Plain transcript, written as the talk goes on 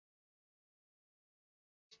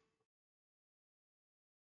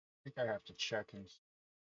think I have to check and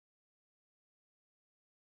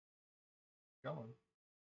going.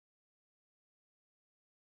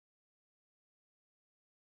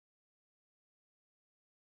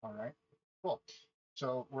 All right. Cool.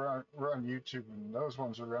 So we're on YouTube and those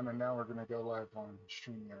ones are running now. We're gonna go live on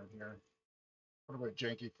StreamYard here. A little bit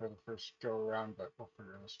janky for the first go around, but we'll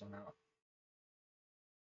figure this one out.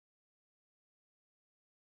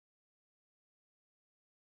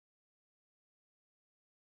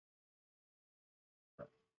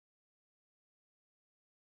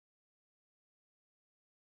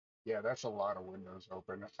 Yeah, that's a lot of windows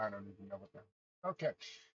open. I don't even know what that. Okay.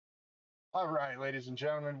 All right, ladies and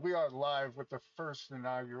gentlemen, we are live with the first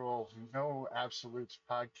inaugural No Absolutes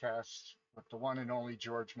podcast with the one and only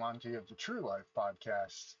George Monty of the True Life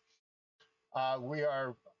podcast. We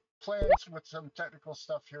are playing with some technical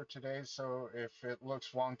stuff here today, so if it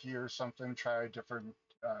looks wonky or something, try a different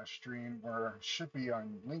stream. Or should be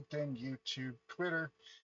on LinkedIn, YouTube, Twitter,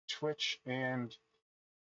 Twitch, and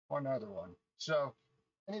one other one. So,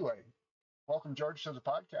 anyway, welcome, George, to the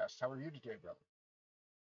podcast. How are you today, brother?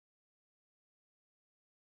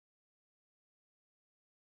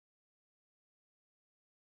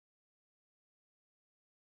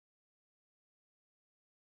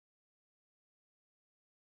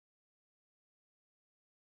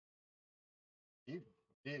 Indeed,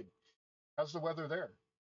 indeed. How's the weather there?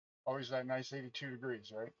 Always that nice 82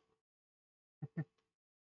 degrees, right?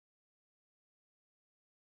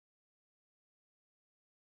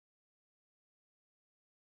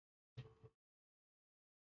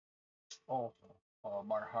 Oh, oh,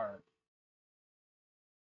 my heart.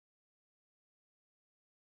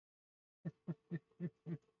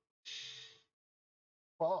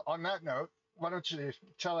 Well, on that note, why don't you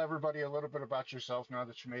tell everybody a little bit about yourself now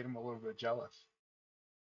that you made them a little bit jealous?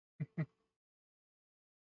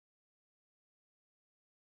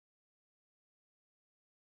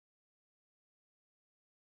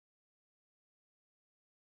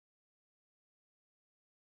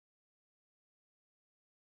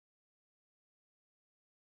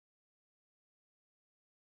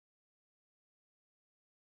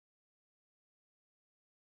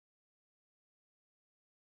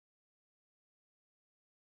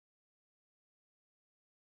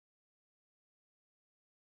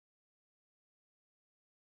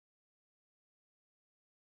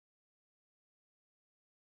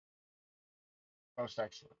 Most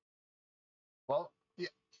excellent. Well, yeah,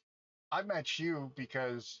 I met you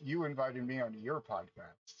because you invited me onto your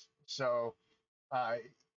podcast. So, uh,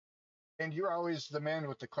 and you're always the man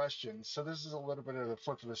with the questions. So this is a little bit of the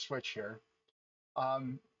flip of the switch here.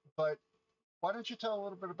 Um, but why don't you tell a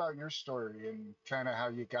little bit about your story and kind of how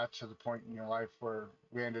you got to the point in your life where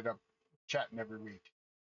we ended up chatting every week?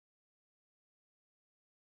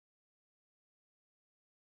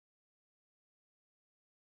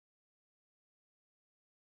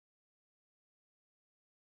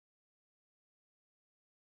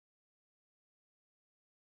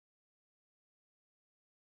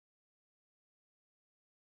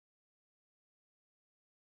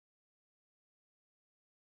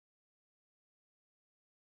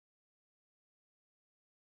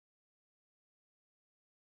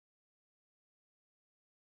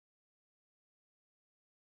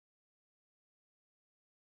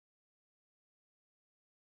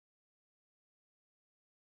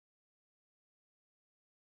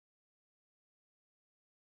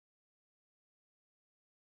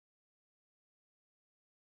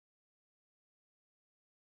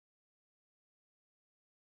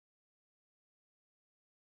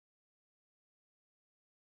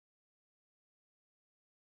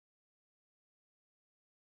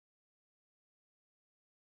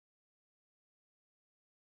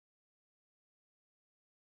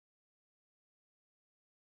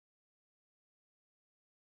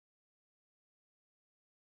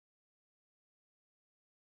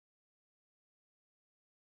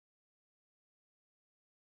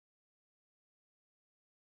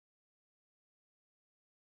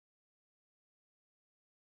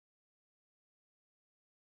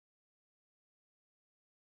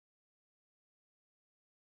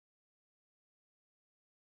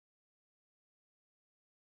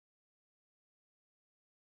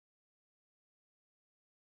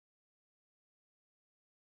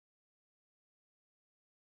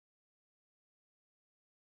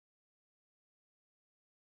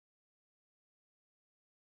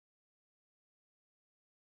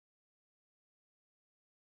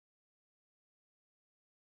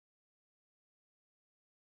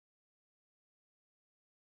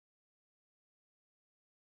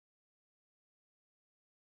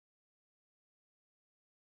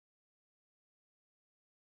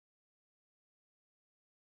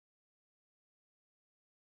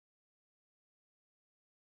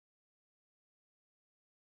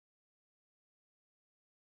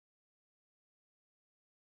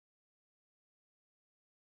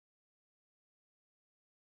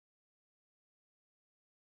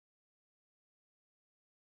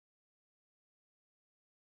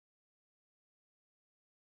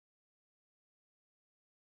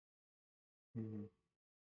 Mhm.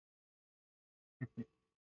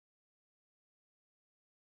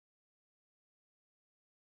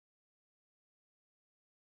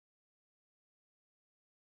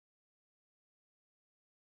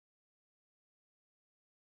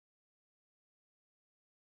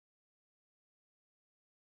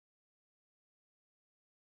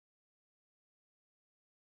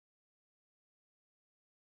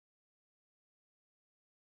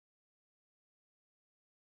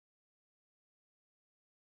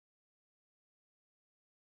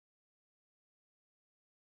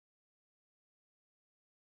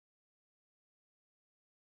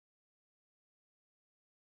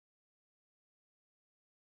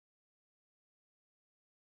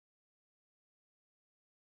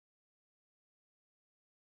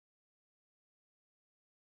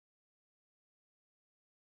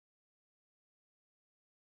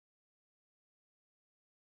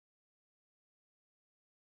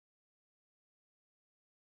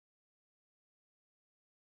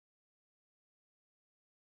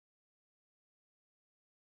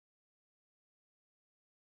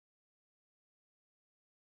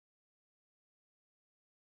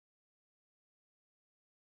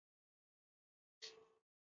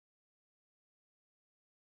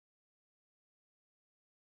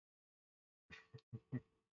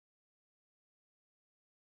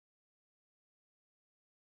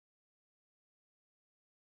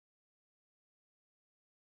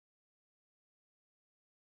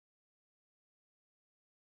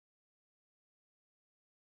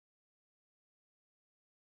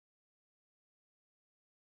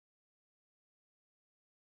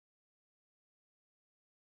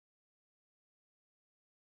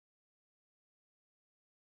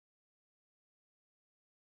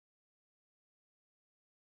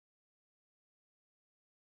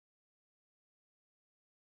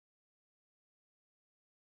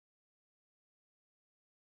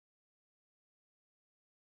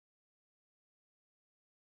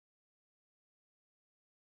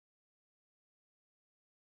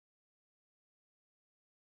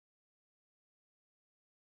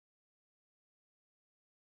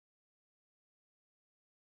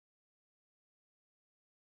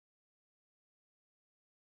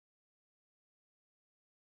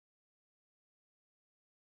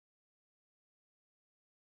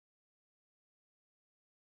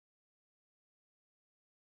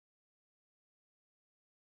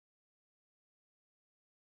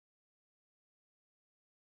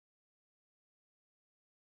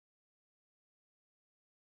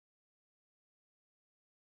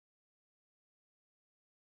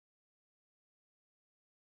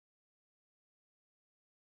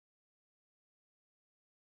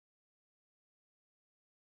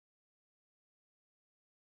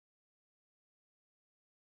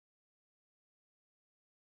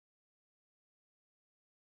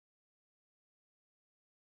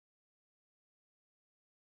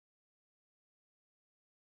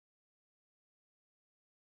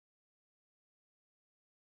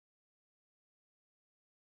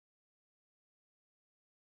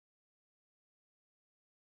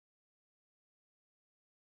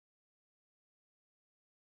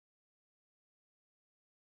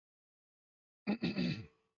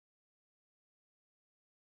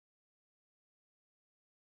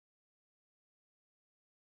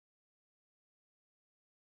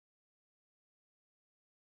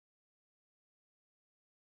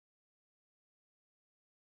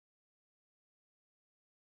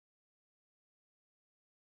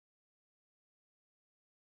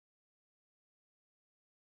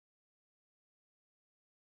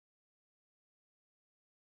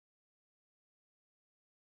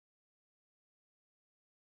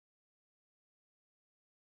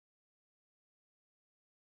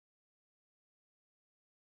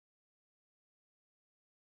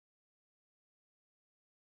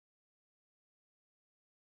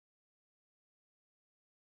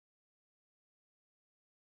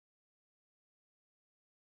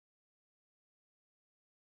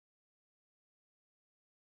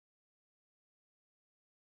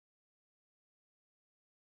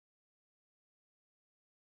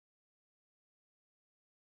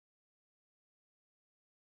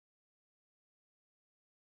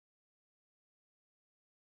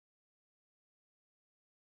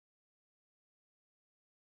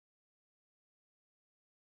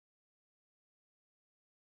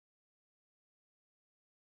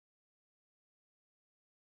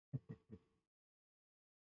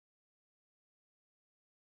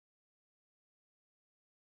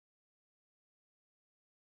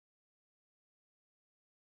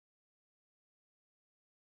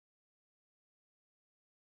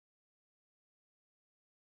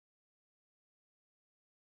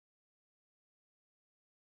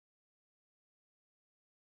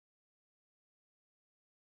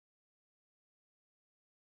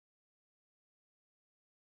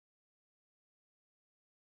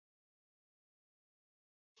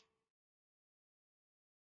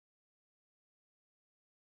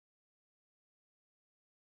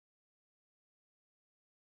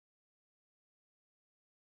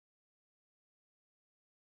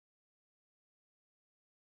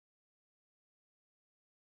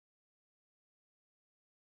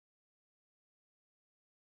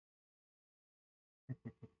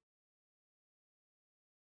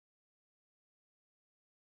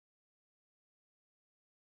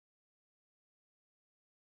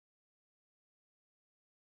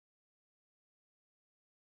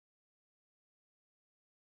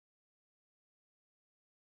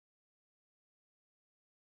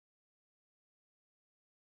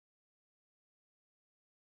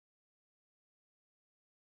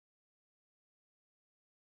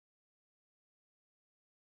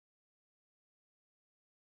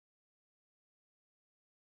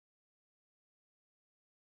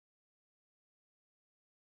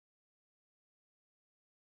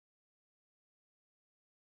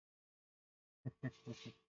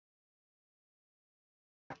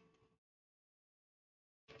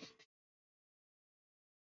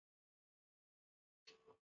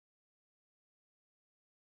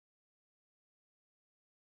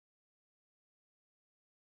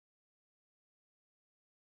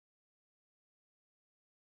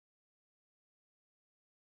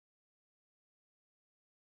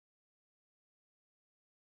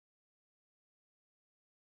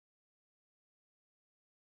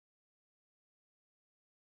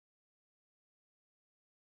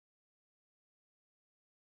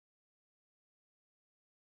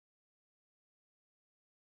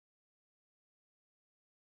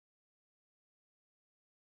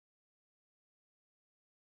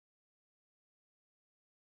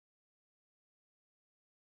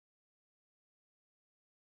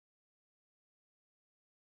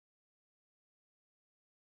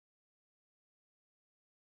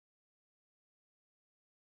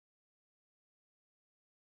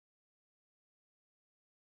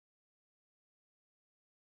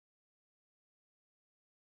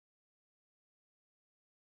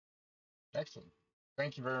 Excellent.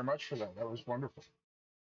 Thank you very much for that. That was wonderful.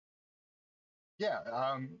 Yeah,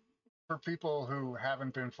 for people who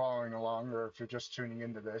haven't been following along, or if you're just tuning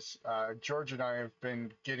into this, George and I have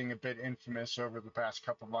been getting a bit infamous over the past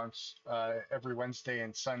couple months, every Wednesday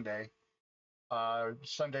and Sunday.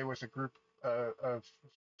 Sunday with a group of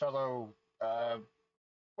fellow,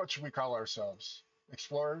 what should we call ourselves?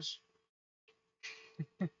 Explorers?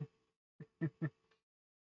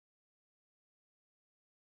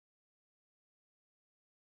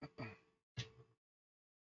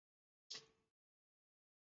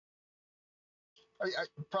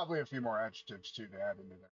 Probably a few more adjectives too to add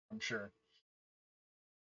into that, I'm sure.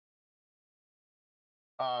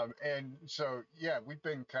 And so, yeah, we've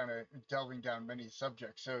been kind of delving down many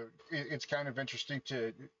subjects. So it's kind of interesting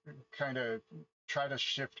to kind of try to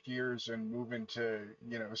shift gears and move into,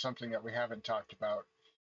 something that we haven't talked about.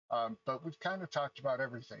 But we've kind of talked about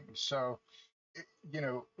everything. So, you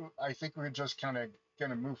know, I think we're just kind of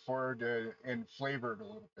going to move forward and flavor it a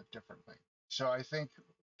little bit differently. So I think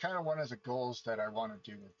kind of one of the goals that I want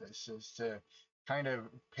to do with this is to kind of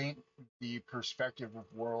paint the perspective of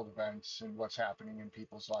world events and what's happening in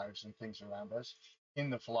people's lives and things around us in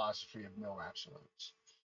the philosophy of no absolutes.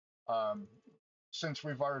 Um, since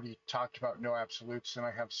we've already talked about no absolutes, and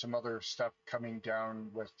I have some other stuff coming down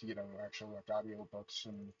with, actual like audio books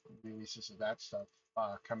and releases of that stuff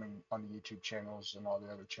coming on the YouTube channels and all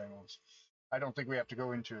the other channels. I don't think we have to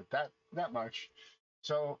go into it that much.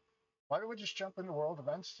 So why don't we just jump into world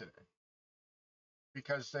events today?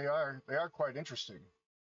 Because they are quite interesting.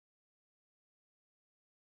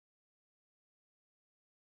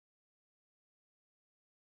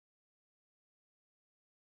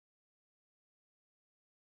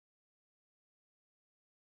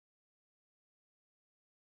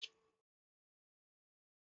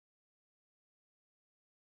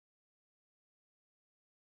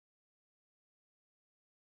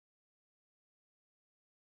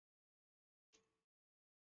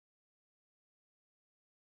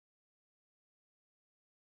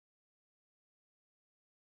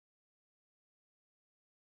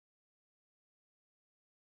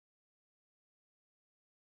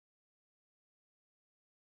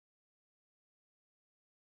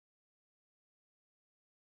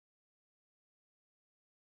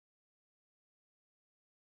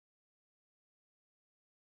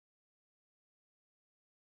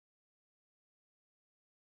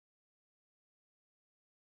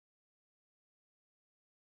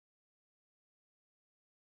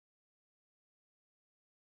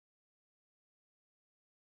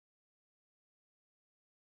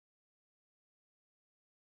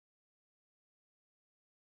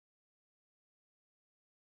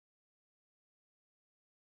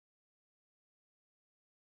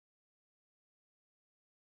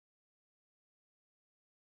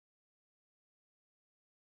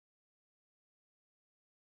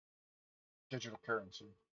 Digital currency.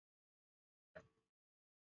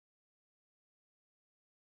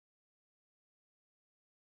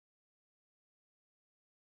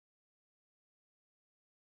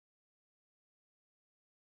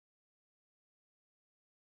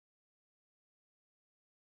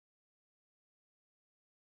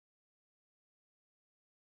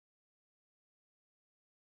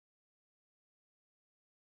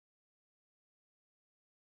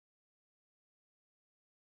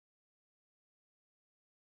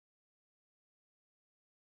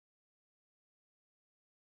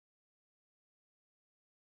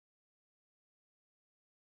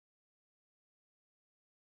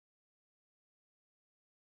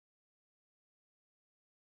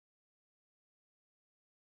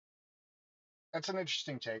 That's an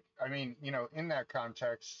interesting take. I mean, in that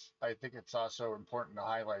context, I think it's also important to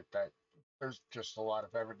highlight that there's just a lot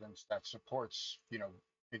of evidence that supports,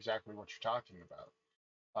 exactly what you're talking about.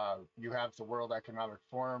 You have the World Economic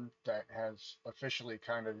Forum that has officially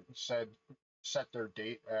kind of set their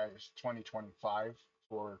date as 2025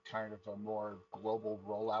 for kind of a more global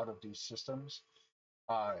rollout of these systems.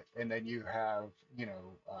 And then you have,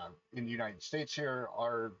 in the United States here,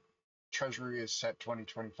 our Treasury is set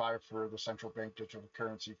 2025 for the central bank digital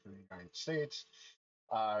currency for the United States.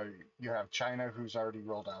 Uh, you have China, who's already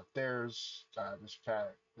rolled out theirs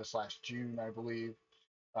this last June, I believe.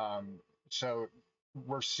 Um, so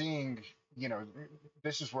we're seeing, you know,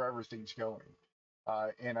 this is where everything's going,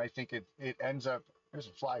 and I think it ends up. There's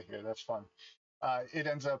a fly here. That's fun. Uh, it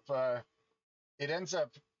ends up uh, it ends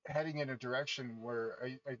up heading in a direction where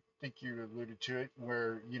I think you alluded to it,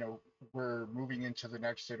 where we're moving into the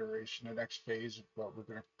next iteration, the next phase of what we're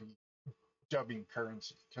going to be dubbing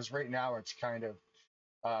currency. Because right now it's kind of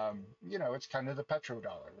it's kind of the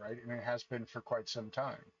petrodollar, right? And it has been for quite some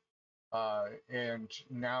time. And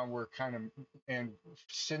now we're kind of, and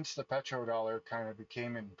since the petrodollar kind of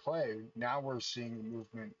became in play, now we're seeing the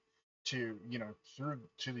movement to, through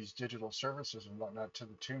to these digital services and whatnot to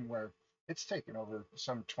the tune where it's taken over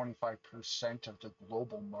some 25% of the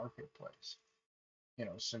global marketplace,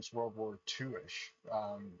 since World War II-ish,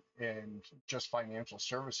 and just financial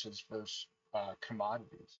services versus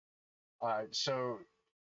commodities. So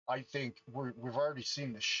I think we've already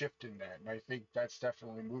seen the shift in that, and I think that's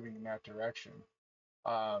definitely moving in that direction.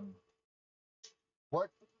 Um, what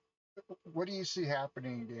what do you see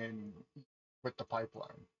happening in with the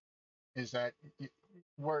pipeline? Is that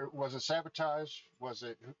where was it sabotage? Was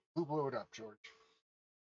it who blew it up, George?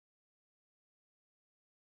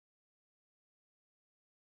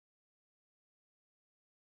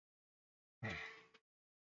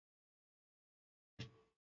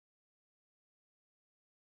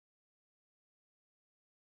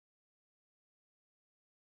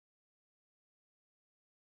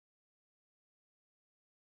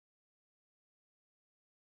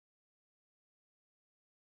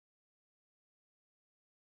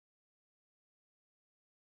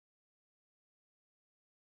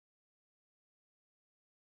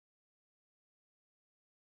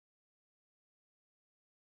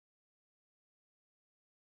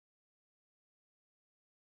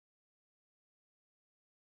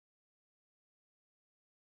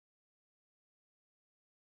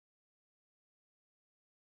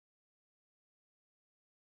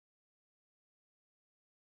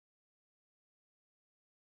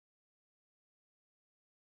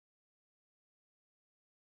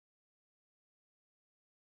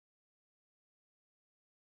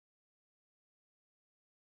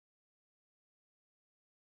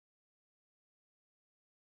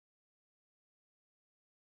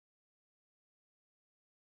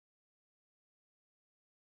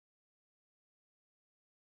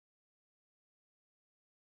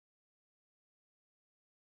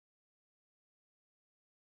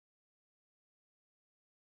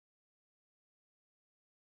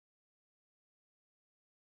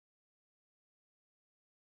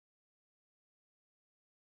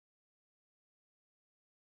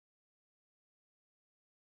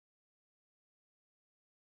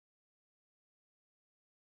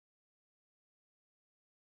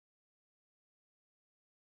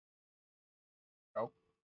 Nope.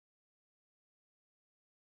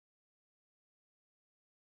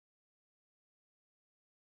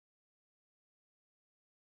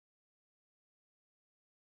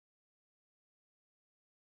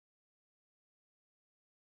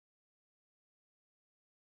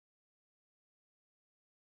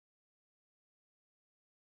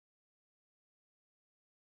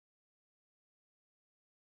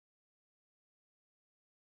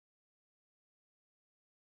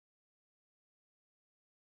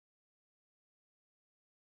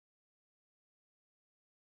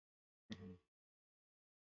 Mhm.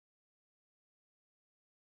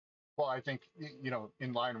 Well, I think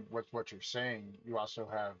in line with what you're saying, you also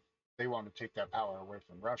have they want to take that power away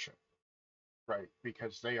from Russia, right?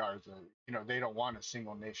 Because they are they don't want a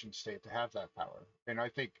single nation state to have that power. And I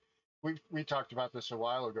think we talked about this a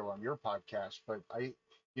while ago on your podcast, but I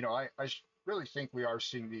really think we are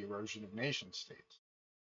seeing the erosion of nation states.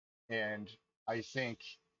 And I think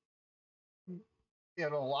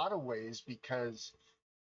in a lot of ways because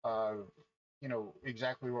uh,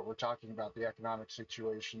 exactly what we're talking about, the economic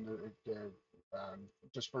situation, the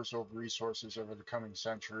dispersal of resources over the coming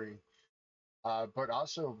century, but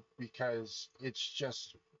also because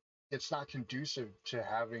it's not conducive to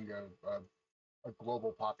having a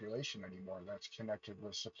global population anymore that's connected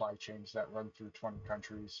with supply chains that run through 20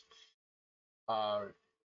 countries. Uh,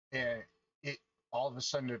 and it all of a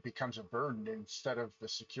sudden it becomes a burden instead of the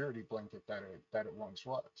security blanket that it once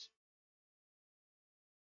was.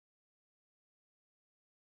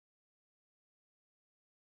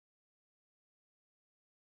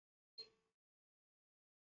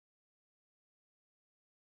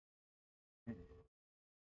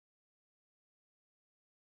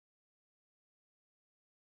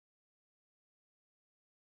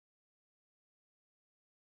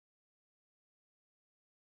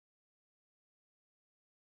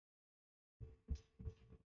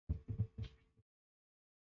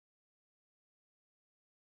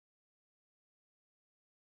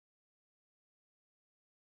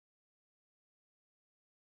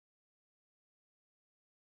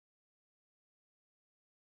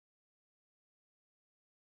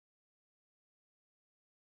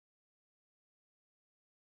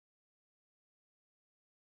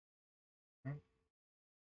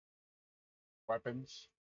 Weapons.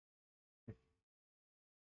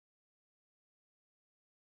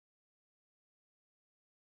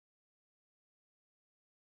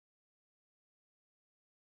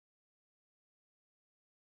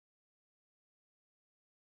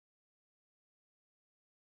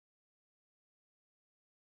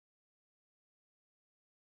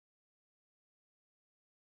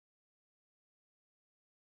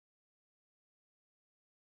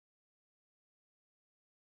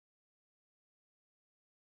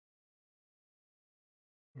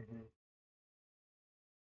 Mm-hmm.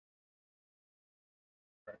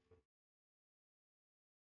 Right.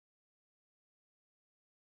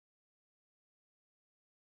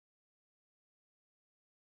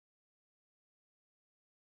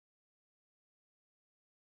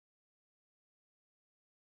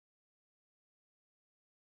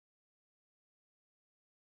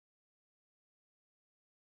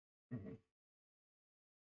 Mm-hmm.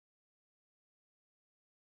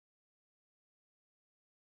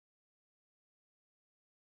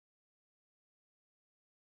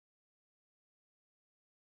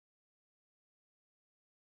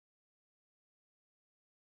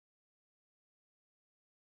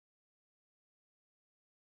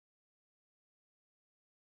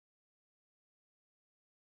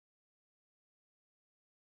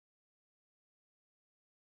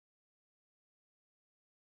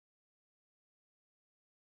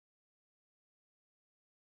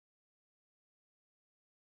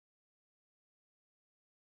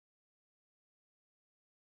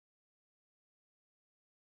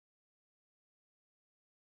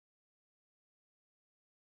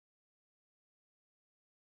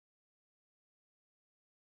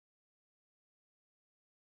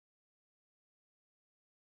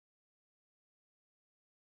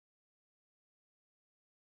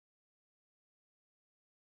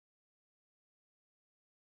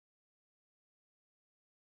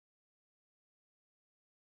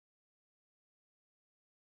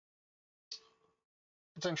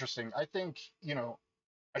 It's interesting.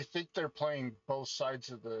 I think they're playing both sides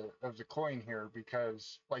of the coin here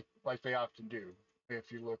because like they often do.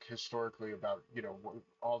 If you look historically about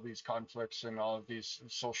all these conflicts and all of these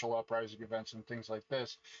social uprising events and things like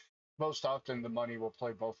this, most often the money will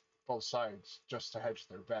play both sides just to hedge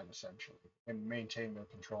their bet essentially and maintain their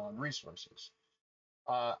control on resources.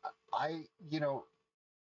 Uh, I you know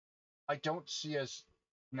I don't see us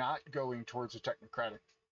not going towards a technocratic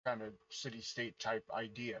kind of city state type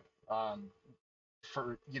idea.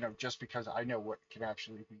 For just because I know what can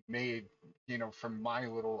actually be made, from my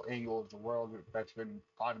little angle of the world that's been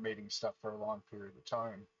automating stuff for a long period of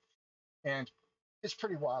time, and it's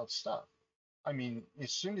pretty wild stuff. I mean,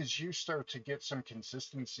 as soon as you start to get some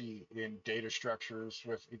consistency in data structures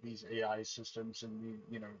with these AI systems and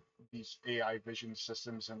these AI vision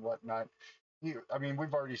systems and whatnot, I mean,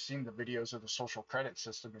 we've already seen the videos of the social credit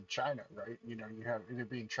system in China, right? You have it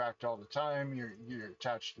being tracked all the time. You're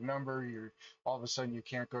attached to a number. You're all of a sudden you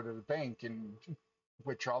can't go to the bank and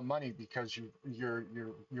withdraw money because you're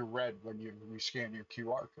red when you scan your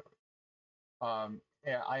QR code.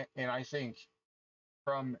 And I think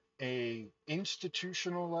from a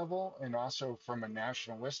institutional level and also from a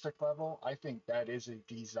nationalistic level, I think that is a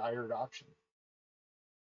desired option,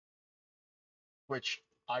 which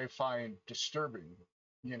I find disturbing.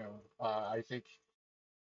 I think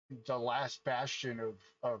the last bastion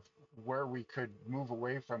of where we could move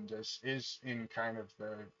away from this is in kind of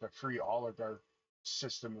the free oligarch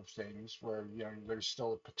system of things, where there's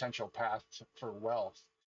still a potential path for wealth,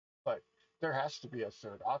 but there has to be a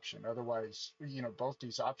third option. Otherwise, both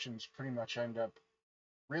these options pretty much end up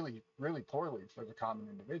really, really poorly for the common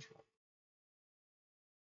individual.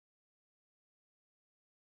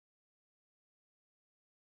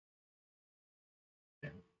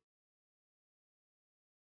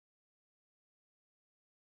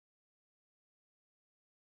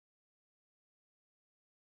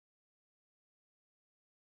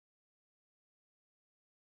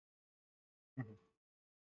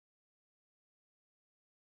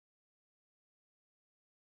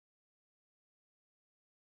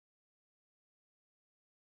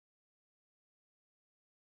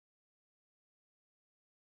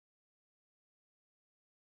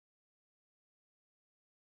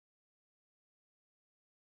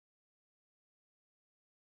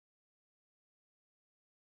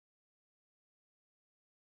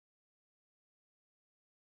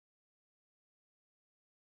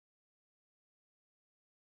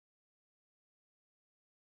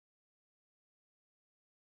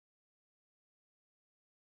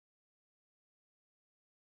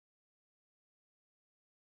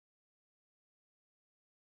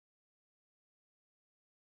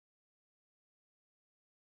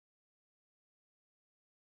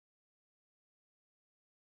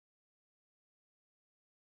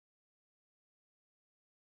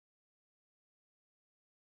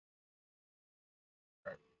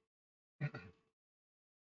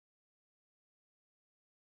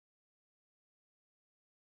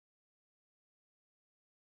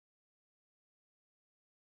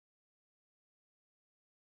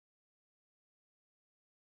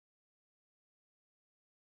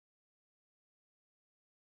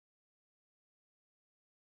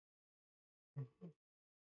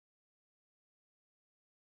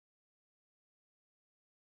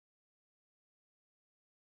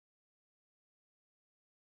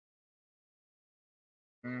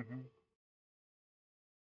 Hmm.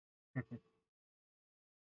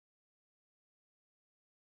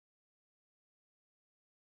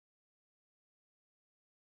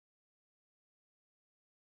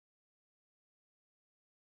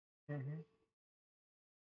 Hmm.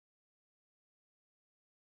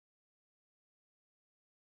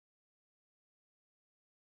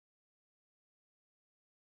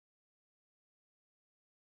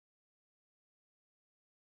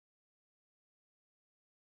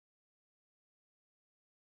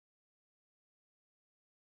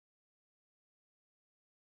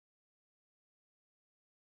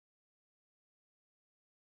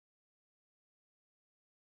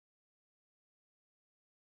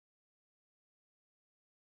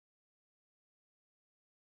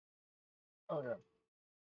 Oh yeah.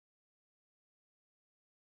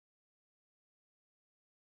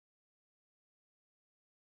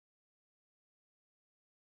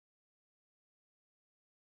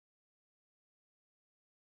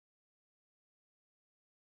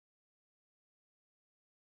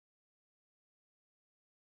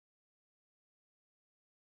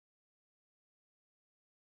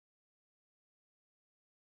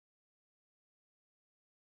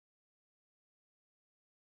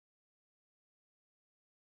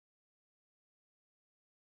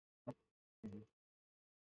 Mhm.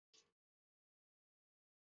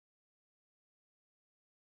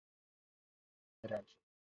 It has.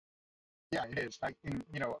 Yeah, it is.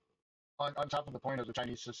 On top of the point of the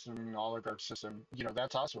Chinese system, oligarch system,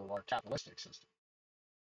 that's also our capitalistic system.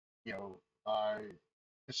 You know,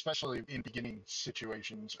 especially in beginning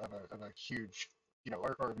situations of a huge,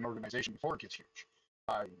 or an organization before it gets huge.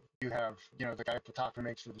 Uh, you have, the guy at the top who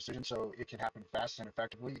makes the decision, so it can happen fast and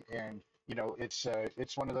effectively. And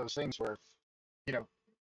it's one of those things where, you know,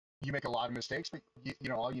 you make a lot of mistakes, but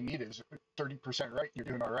all you need is 30% right. You're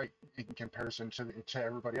doing all right in comparison to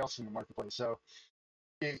everybody else in the marketplace. So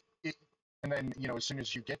it and then as soon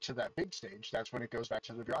as you get to that big stage, that's when it goes back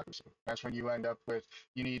to the bureaucracy. That's when you end up with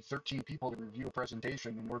you need 13 people to review a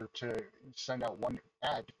presentation in order to send out one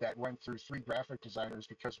ad that went through three graphic designers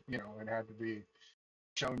because it had to be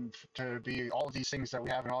shown to be all of these things that we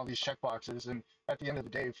have and all these check boxes. And at the end of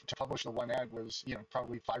the day, to publish the one ad was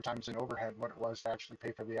probably five times in overhead what it was to actually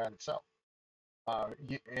pay for the ad itself.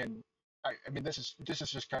 And I mean, this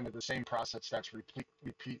is just kind of the same process that's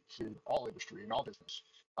repeat through all industry and all business.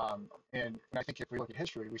 And I think if we look at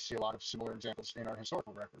history, we see a lot of similar examples in our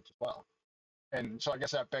historical records as well. And so I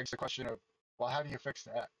guess that begs the question of, well, how do you fix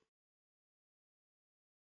that?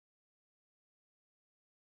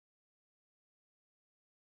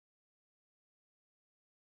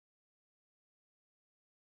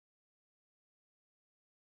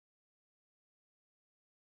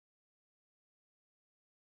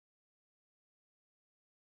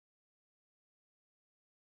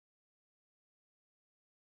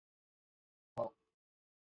 Well,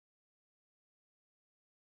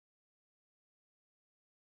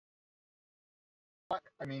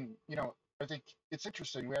 I mean, I think it's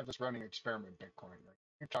interesting. We have this running experiment, Bitcoin. Right?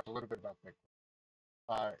 We talked a little bit about Bitcoin,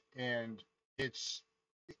 and it's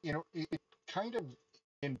it kind of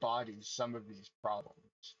embodies some of these problems.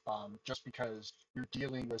 Just because you're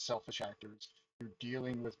dealing with selfish actors, you're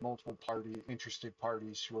dealing with multiple interested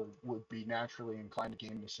parties who would be naturally inclined to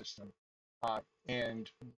game the system, uh,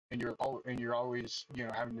 and and you're always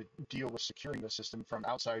having to deal with securing the system from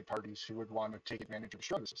outside parties who would want to take advantage or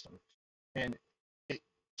destroy the system. And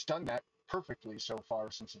it's done that perfectly so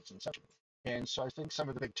far since its inception. And so I think some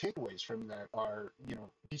of the big takeaways from that are,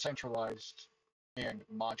 decentralized and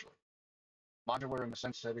modular. Modular in the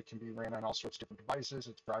sense that it can be ran on all sorts of different devices.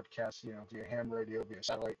 It's broadcast, via ham radio, via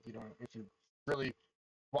satellite. If you really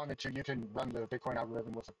wanted to, you can run the Bitcoin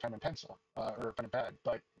algorithm with a pen and pencil or a pen and pad,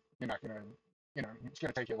 but you're not going to, it's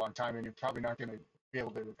going to take you a long time, and you're probably not going to be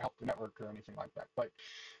able to help the network or anything like that. But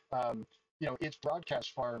um, it's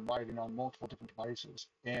broadcast far and wide and on multiple different devices.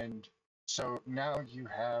 And so now you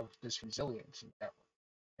have this resilience in the network.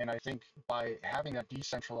 And I think by having that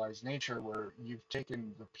decentralized nature where you've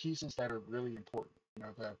taken the pieces that are really important,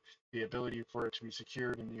 the ability for it to be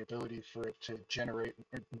secured and the ability for it to generate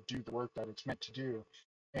and do the work that it's meant to do,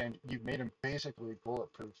 and you've made them basically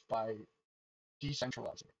bulletproof by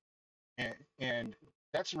decentralizing it. And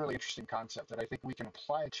that's a really interesting concept that I think we can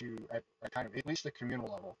apply to at kind of at least the communal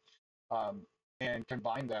level. Um, and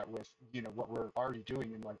combine that with what we're already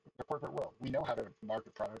doing in like the corporate world. We know how to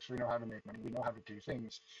market products, we know how to make money, we know how to do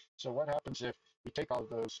things. So what happens if we take all of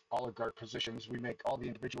those oligarch positions, we make all the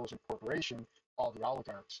individuals in corporation all the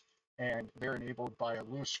oligarchs, and they're enabled by a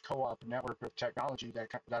loose co-op network of technology that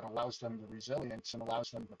allows them the resilience and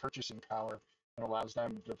allows them the purchasing power and allows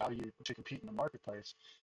them the value to compete in the marketplace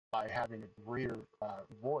by having a greater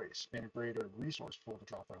voice and a greater resource pool to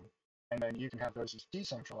draw from. And then you can have those as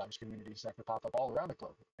decentralized communities that could pop up all around the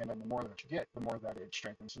globe. And then the more that you get, the more that it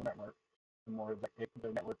strengthens the network, the more that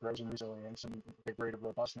the network grows in resilience and the greater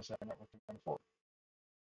robustness that the network can come forward.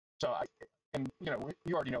 So and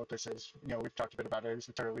you already know what this is. We've talked a bit about it. It's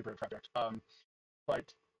the Terra Libre project.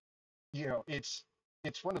 But it's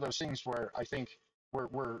one of those things where I think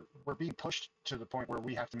we're being pushed to the point where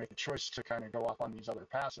we have to make a choice to kind of go off on these other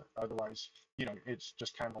paths. Otherwise, it's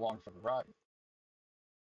just kind of along for the ride.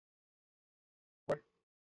 What?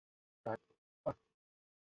 Uh, uh,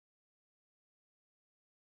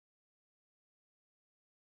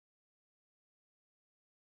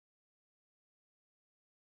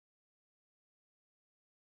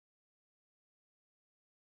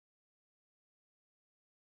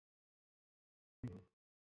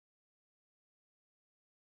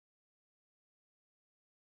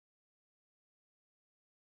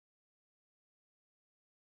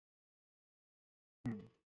 mm,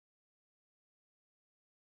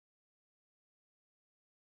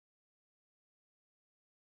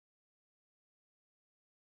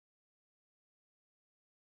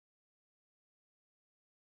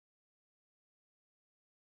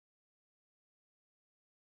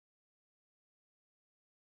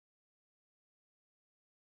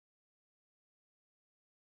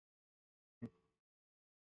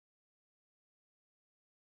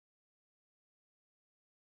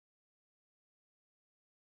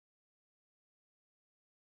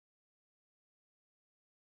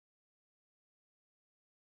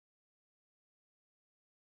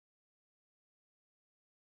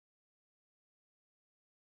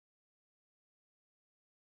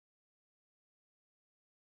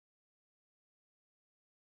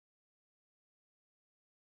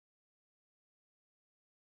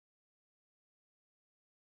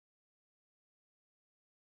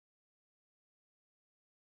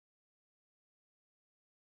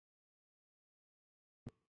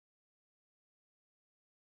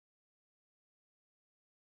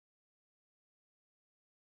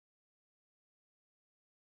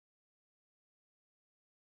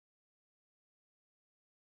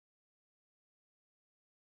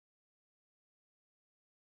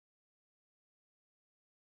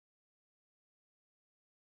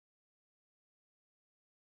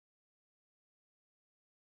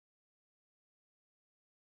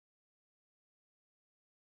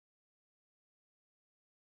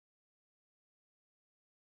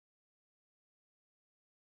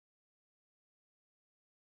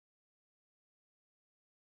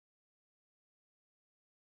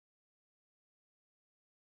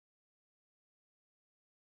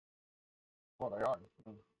 well, they are.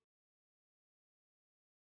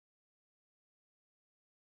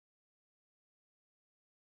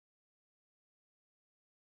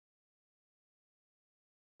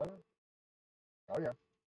 Oh yeah.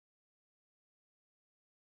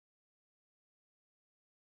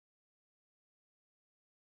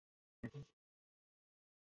 Mhm.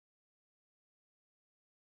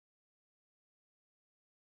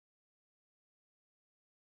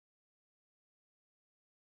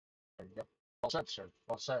 There you go. Well said, sir.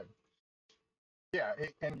 Well said. Yeah,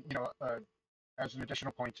 and as an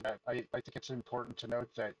additional point to that, I think it's important to note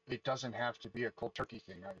that it doesn't have to be a cold turkey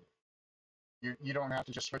thing. You don't have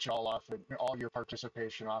to just switch it all off and all your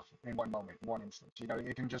participation off in one moment, one instance.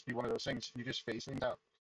 It can just be one of those things. You just phase things out.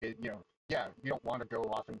 Yeah, you don't want to go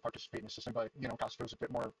off and participate in the system, but Costco's a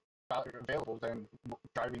bit more available than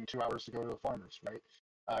driving 2 hours to go to the farmers, right?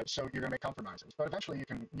 So you're going to make compromises, but eventually you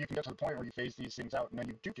can get to the point where you phase these things out, and then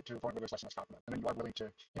you do get to the point where there's less and less conflict, and then you are willing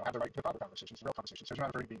to have the right to proper conversations, the real conversations. So you're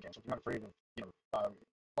not afraid of being canceled. You're not afraid of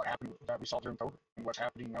what happened that we saw during COVID and what's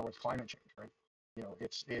happening now with climate change, right?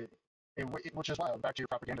 Which is wild. Back to your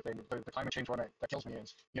propaganda thing, the climate change one that kills me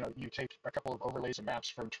is, you take a couple of overlays and maps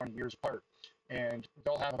from 20 years apart, and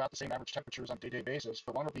they'll have about the same average temperatures on a day-to-day basis,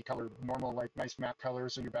 but one will be colored normal, like nice map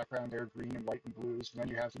colors in your background there, green and white and blues, and then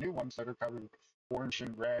you have the new ones that are colored orange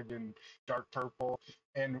and red and dark purple,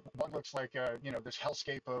 and one looks like this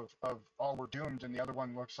hellscape of all we're doomed, and the other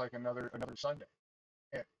one looks like another Sunday.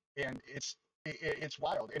 And it's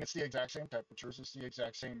wild, and it's the exact same temperatures, it's the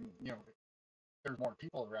exact same, there's more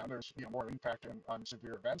people around, there's more impact on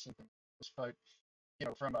severe events and things, but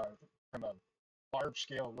from a large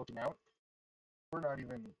scale looking out, we're not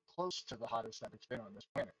even close to the hottest that it's been on this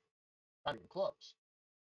planet. Not even close.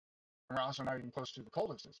 And we're also not even close to the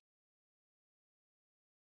coldest.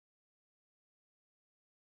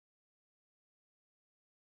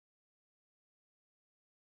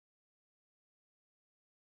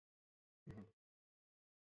 Mm-hmm.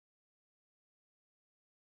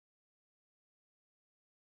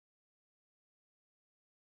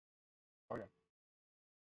 Oh yeah.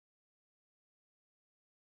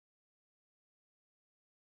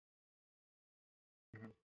 Mm-hmm.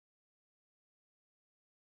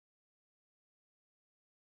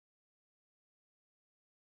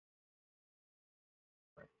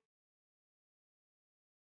 Right.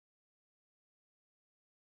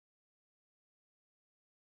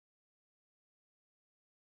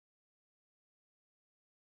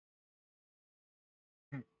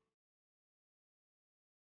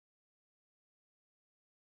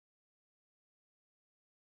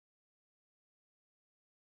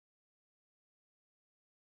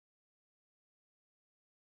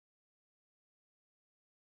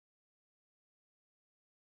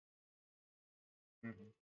 Mm-hmm.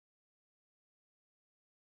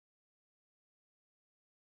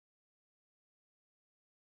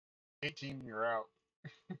 18, you're out.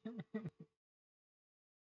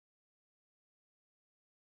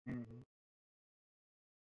 Mm-hmm.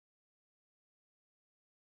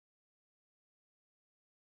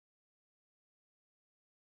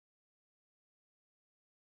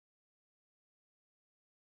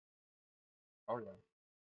 Oh yeah.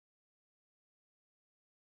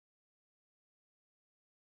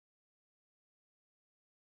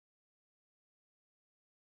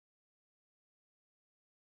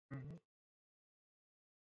 Mm-hmm.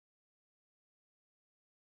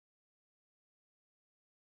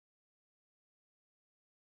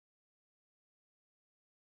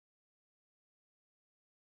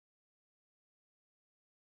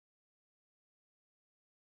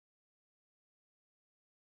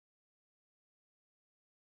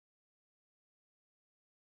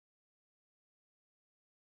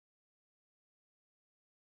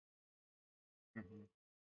 Mm-hmm.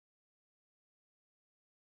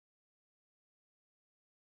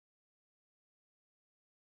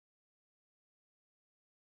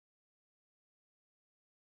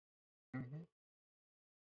 嗯哼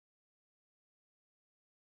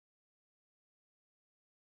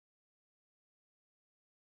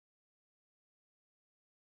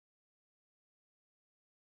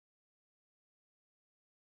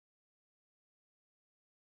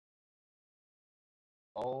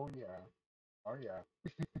，oh yeah, oh yeah.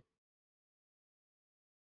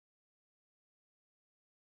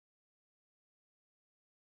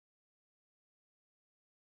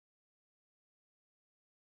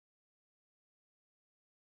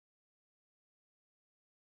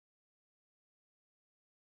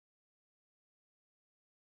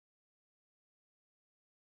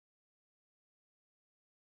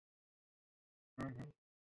 Hmm.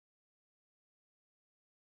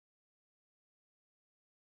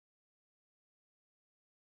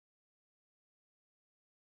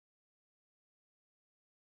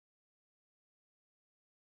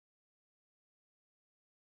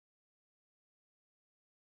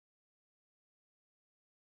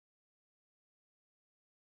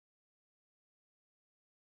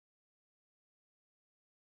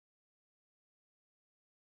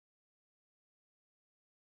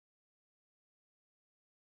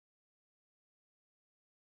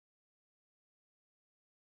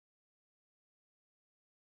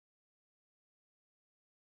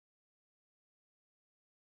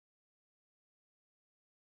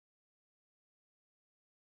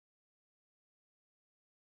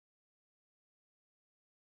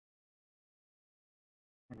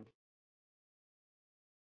 Hmm.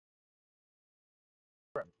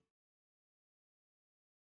 Right.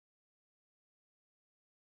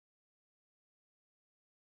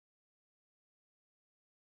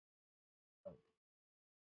 Right.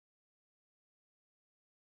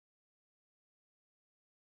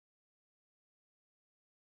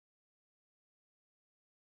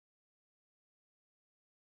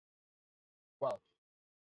 Well,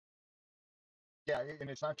 yeah, and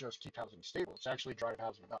it's not just keep housing stable; it's actually drive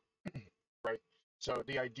housing up, right? So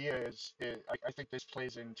the idea I think this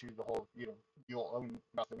plays into the whole, you'll own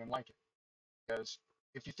nothing and like it. Because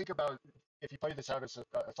if you think about, if you play this out as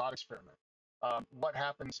a thought experiment, what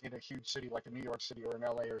happens in a huge city like a New York City or an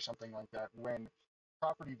LA or something like that when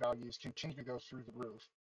property values continue to go through the roof,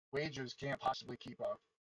 wages can't possibly keep up,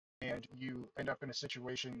 and you end up in a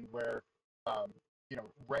situation where,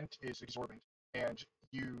 rent is exorbitant,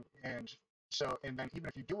 and So, and then even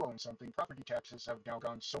if you do own something, property taxes have now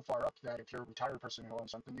gone so far up that if you're a retired person who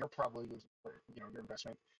owns something, you're probably losing, your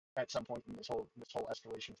investment at some point in this whole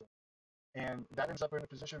escalation thing. And that ends up in a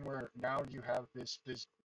position where now you have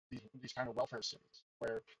these kind of welfare cities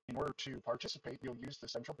where in order to participate, you'll use the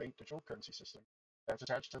central bank digital currency system that's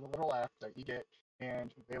attached to the little app that you get,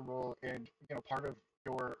 and they will, and part of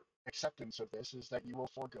your acceptance of this is that you will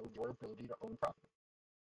forego your ability to own property.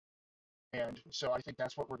 And so I think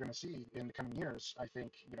that's what we're going to see in the coming years. I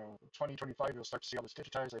think, 2025, you'll start to see all this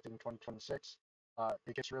digitized. I think in 2026,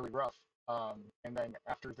 it gets really rough. And then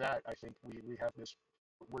after that, I think we have this,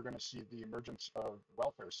 we're going to see the emergence of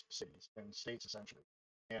welfare cities and states essentially.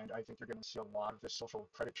 And I think you're going to see a lot of this social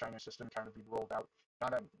credit China system kind of be rolled out,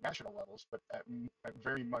 not at national levels, but at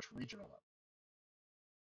very much regional level.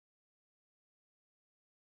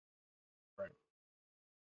 Right.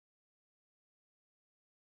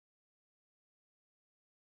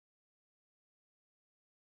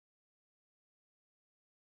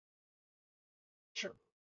 Sure.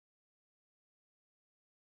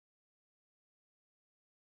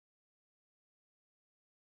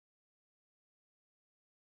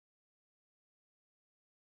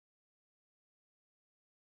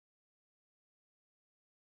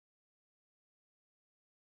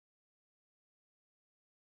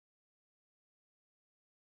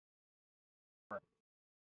 Right.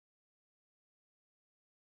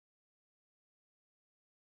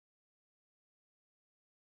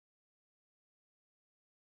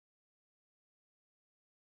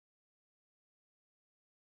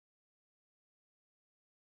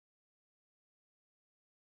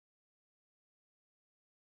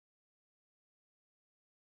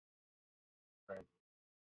 Right.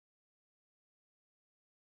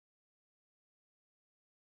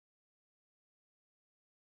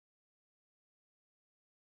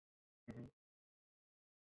 Hmm.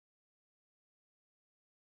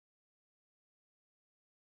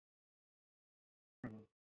 Hmm.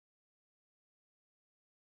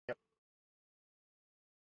 Yep.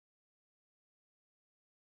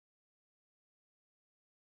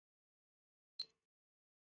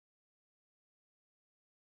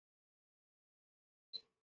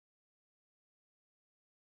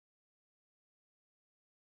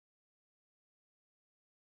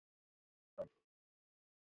 Right.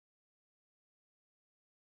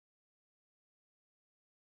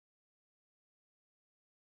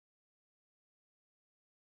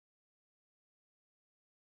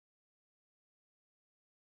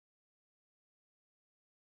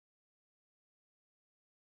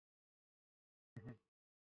 Hmm.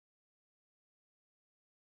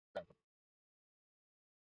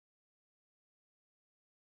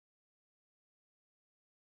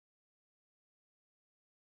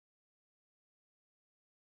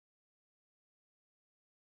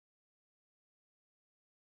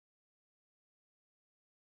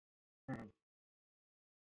 Hmm.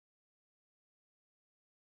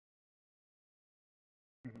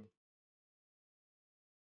 Hmm.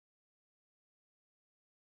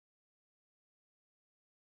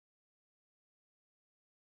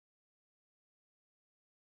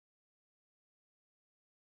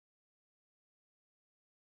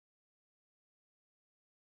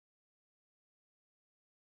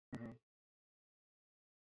 Hmm.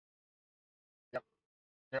 Yep.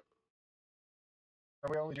 Yep.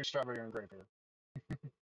 And we only do strawberry and grape here.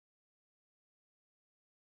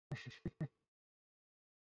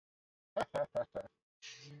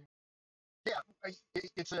 Yeah,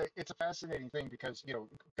 it's a fascinating thing because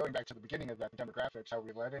going back to the beginning of that demographics, how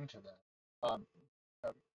we led into that. Um,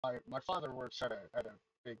 my father works at a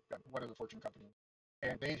big one of the Fortune companies,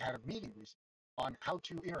 and they had a meeting recently on how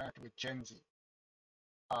to interact with Gen Z.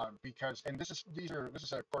 Because and this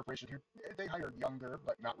is a corporation who they hire younger,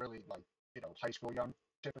 but not really like high school young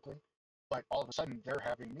typically. But all of a sudden, they're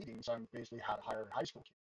having meetings on basically how to hire high school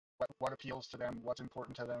kids. What appeals to them, what's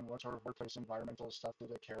important to them, what sort of workplace environmental stuff do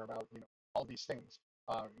they care about, all these things.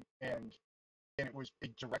 Um, and and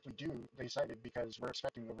it directly due, they cited, because we're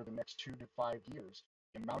expecting over the next 2 to 5 years,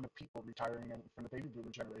 the amount of people retiring from the baby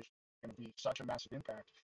boomer generation is going to be such a massive impact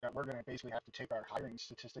that we're going to basically have to take our hiring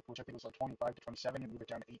statistic, which I think was like 25 to 27, and move it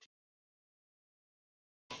down to 18.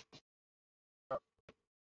 So,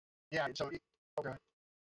 yeah, so okay.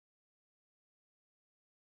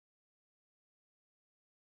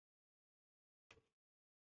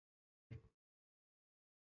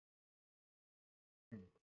 Hmm.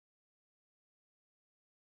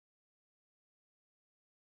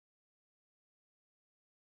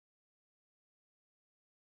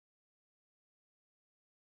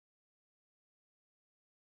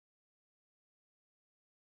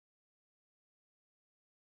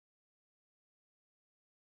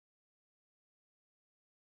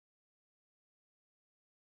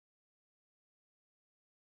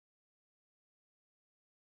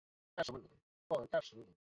 absolutely. Well,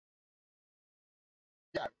 absolutely.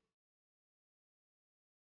 Yeah.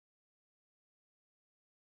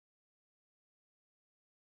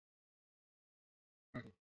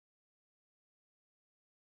 Mhm.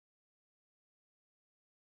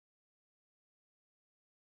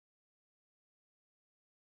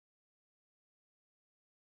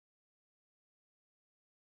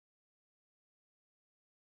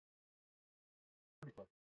 Pretty close.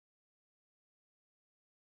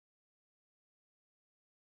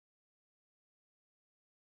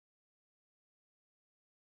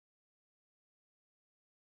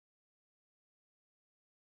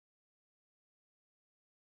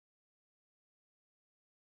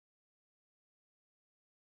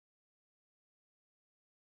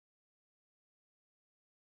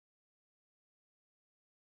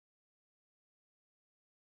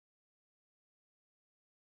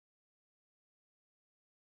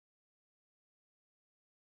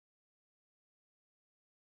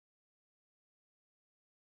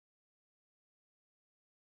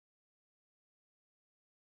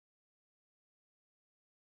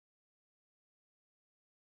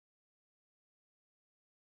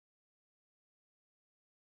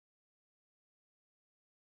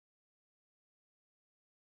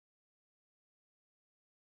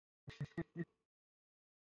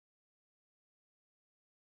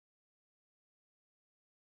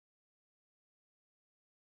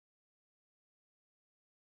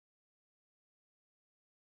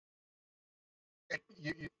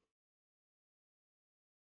 You,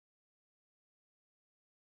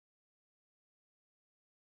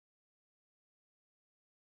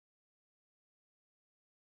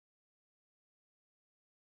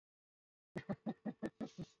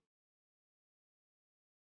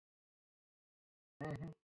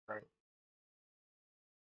 mhm. Right.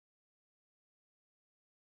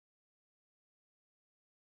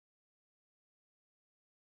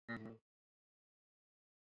 Hmm.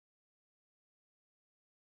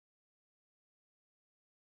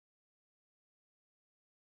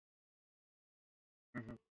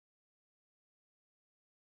 Hmm.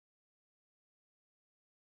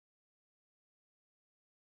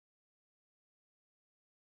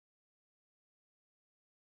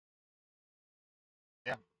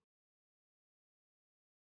 Yeah.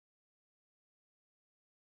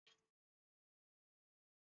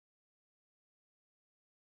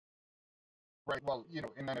 Right. Well,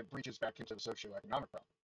 and then it breaches back into the socioeconomic problem.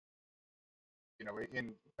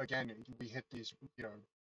 In again, we hit these, we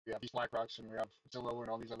have these black rocks and we have Zillow and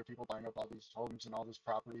all these other people buying up all these homes and all this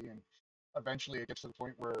property, and eventually it gets to the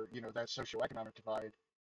point where that socioeconomic divide,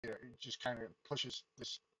 it just kind of pushes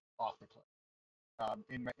this off the cliff.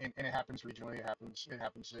 And it happens regionally. It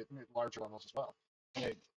happens at larger levels as well.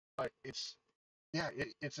 And but it's yeah,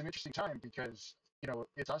 it's an interesting time because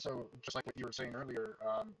it's also just like what you were saying earlier.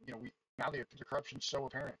 We now the corruption's so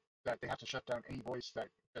apparent that they have to shut down any voice that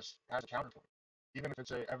just has a counterpoint, even if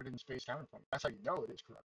it's a evidence-based counterpoint. That's how you know it is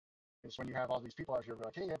corrupt. Is when you have all these people out here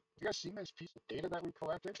like, hey, have you guys seen this piece of data that we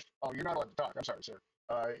collected? Oh, you're not allowed to talk. I'm sorry, sir.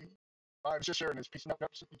 Uh, I was just sharing this piece. Nope,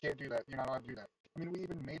 nope, you can't do that. You're not allowed to do that. I mean, we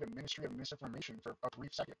even made a Ministry of Misinformation for a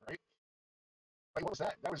brief second, right? Like, what was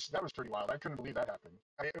that? That was pretty wild. I couldn't believe that happened.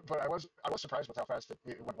 But I was surprised with how fast it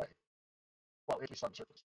went away. Well, at least on the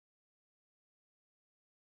surface.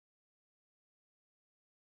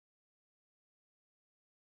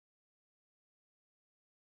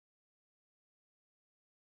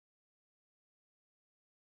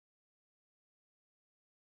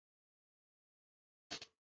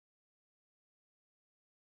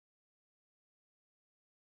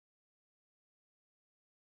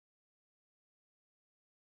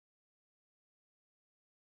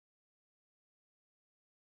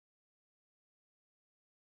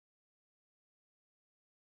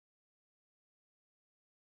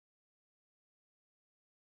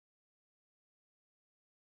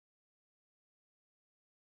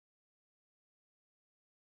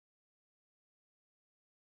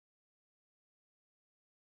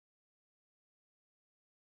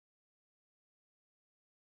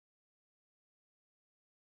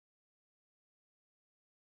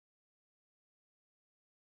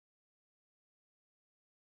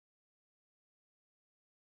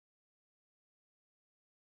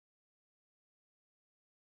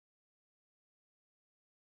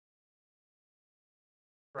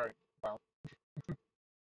 Right. Well,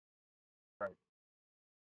 right.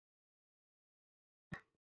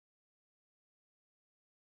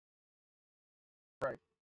 Right.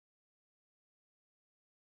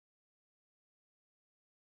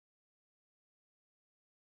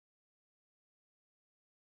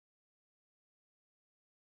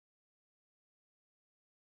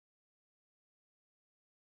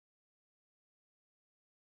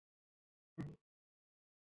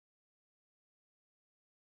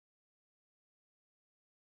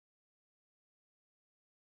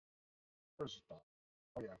 First thought.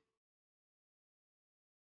 Oh yeah.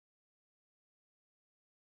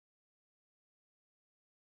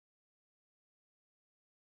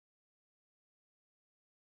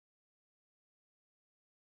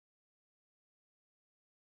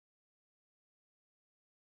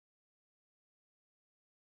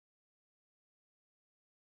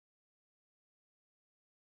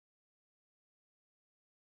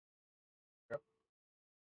 Yep.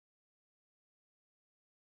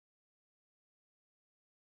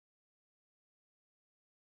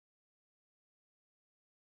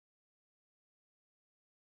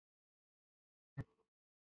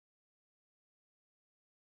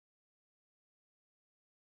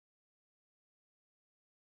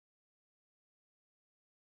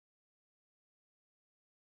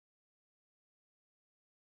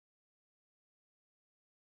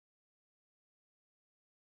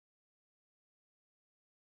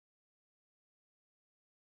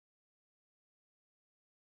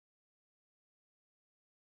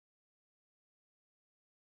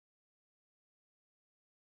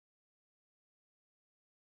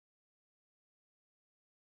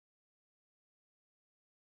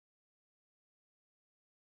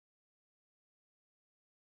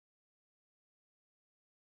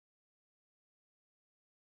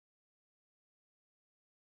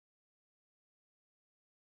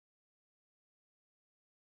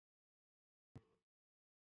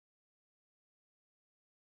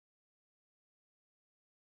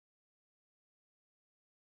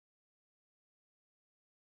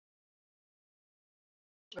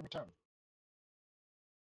 Every time.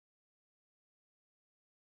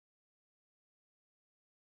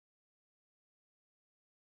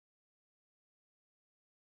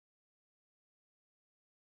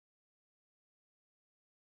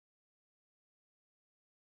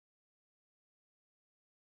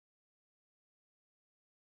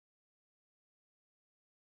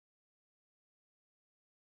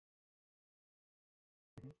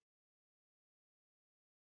 Mhm.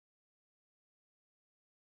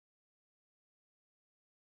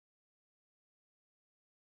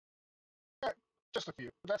 Yeah, just a few.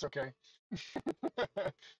 That's okay.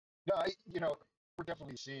 No, we're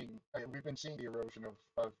definitely seeing. We've been seeing the erosion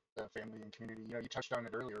of the family and community. You touched on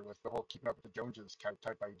it earlier with the whole keeping up with the Joneses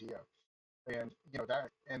type idea, and that,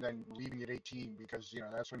 and then leaving at 18 because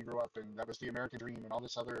that's when you grow up, and that was the American dream, and all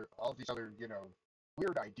these other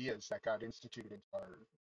weird ideas that got instituted into our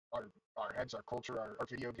our heads, our culture, our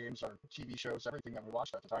video games, our TV shows, everything that we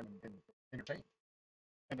watched at the time and entertained.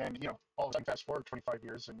 And then, all of a sudden, fast forward 25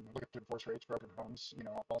 years and look at the divorce rates, broken homes,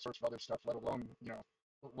 all sorts of other stuff, let alone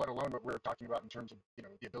what we're talking about in terms of,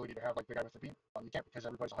 the ability to have like the guy with the beamer. You can't because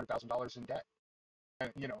everybody's $100,000 in debt.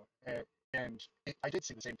 And, I did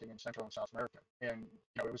see the same thing in Central and South America. And,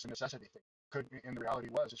 it was a necessity thing. And the reality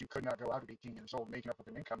was, is you could not go out at 18 years old making up with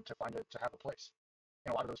an income to have a place.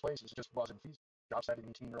 And a lot of those places, it just wasn't feasible. Jobs that an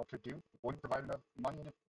 18-year-old could do wouldn't provide enough money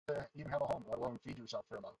to even have a home, let alone feed yourself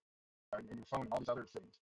for a month and your phone and all these other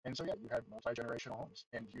things. And so yeah, you had multi-generational homes,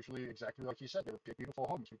 and usually exactly like you said, they were big, beautiful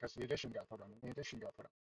homes because the addition got put on, and the addition got put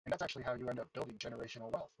on, and that's actually how you end up building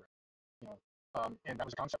generational wealth. Right? You know, and that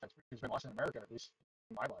was a concept that's been lost in America, at least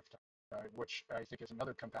in my lifetime, which I think is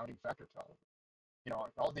another compounding factor to all of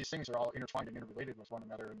it. All of these things are all intertwined and interrelated with one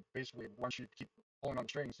another, and basically, once you keep pulling on the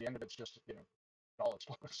strings, the end of it's just it all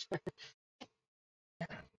explodes.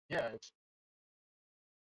 Yeah, it's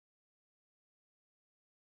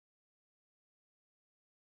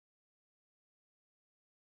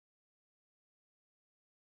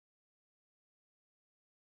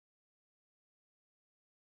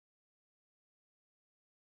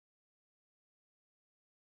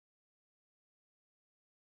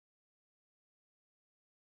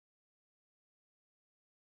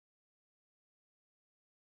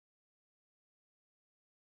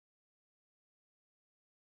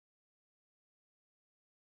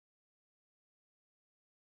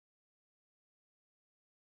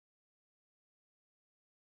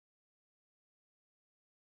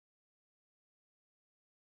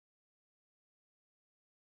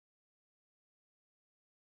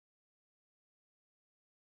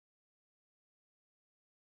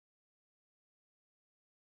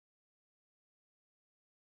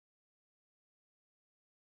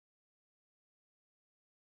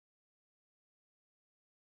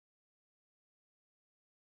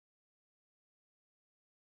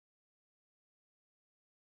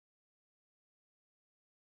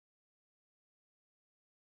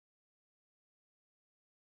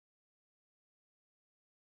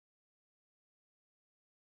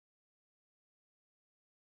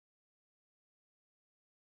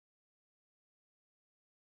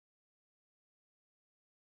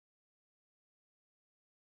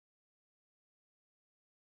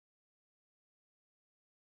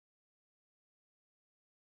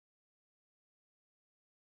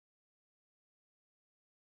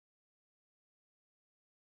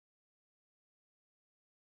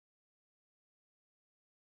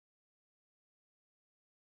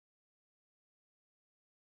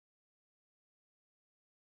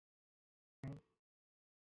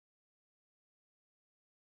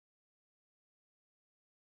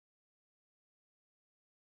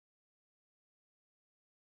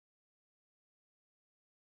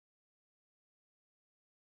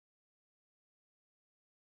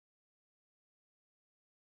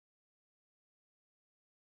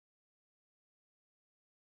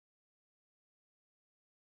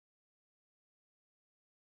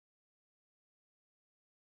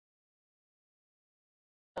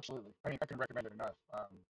Absolutely. I mean, I can recommend it enough.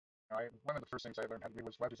 One of the first things I learned how to do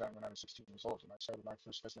was web design when I was 16 years old, and I started my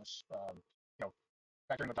first business. You know,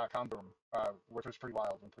 back during the dot-com boom, which was pretty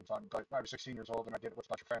wild and pretty fun. But I was 16 years old, and I did it with a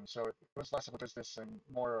bunch of friends, so it was less of a business and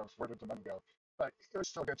more of where did the money go. But it was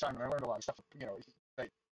still a good time, and I learned a lot of stuff. That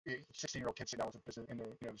 16-year-old kid sitting down with a business in the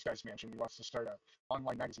this guy's mansion. He wants to start a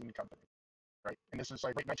online magazine company, right? And this was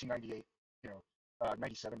like late 1998,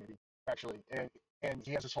 97 maybe actually, and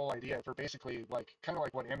he has this whole idea for basically like kind of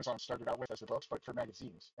like what Amazon started out with as the books, but for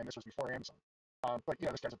magazines. And this was before Amazon. But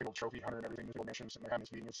this guy's a big old trophy hunter and everything. This little mission sitting there having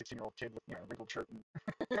this meeting, a 16-year-old kid with a wrinkled shirt,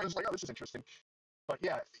 and I was like, oh, this is interesting. But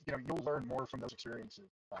yeah, you'll learn more from those experiences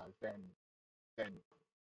than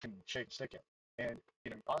can shake a stick at. And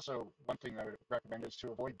also one thing I would recommend is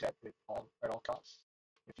to avoid debt at all costs.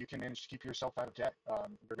 If you can manage to keep yourself out of debt,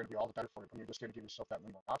 you're going to be all the better for it, and you're just going to give yourself that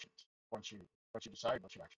many more options once you decide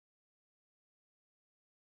what you actually.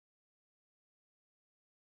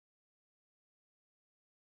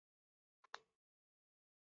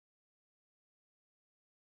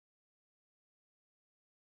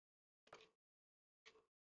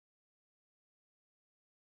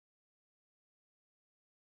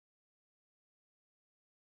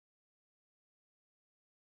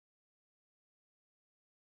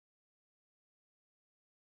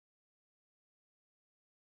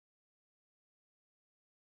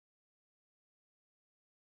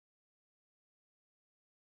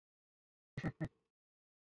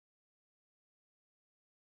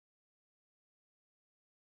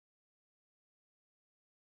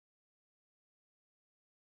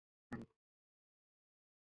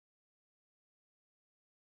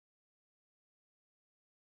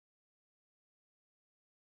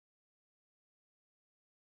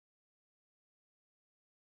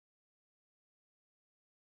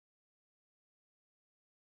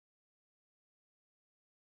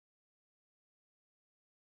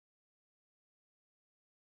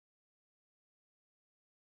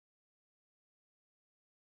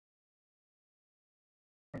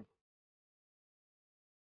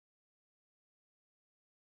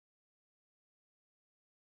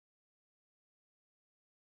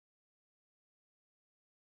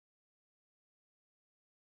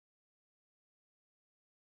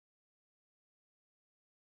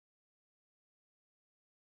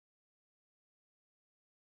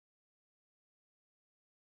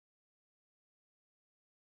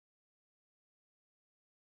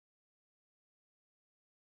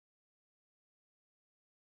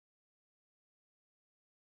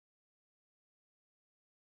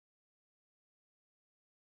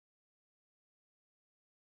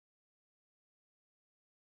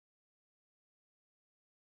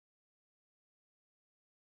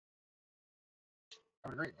 I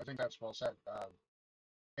would agree. I think that's well said.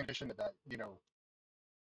 In addition to that, you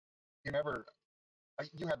never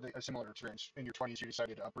you had a similar experience in your 20s. You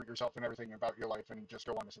decided to uproot yourself and everything about your life and just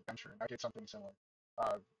go on this adventure. And I did something similar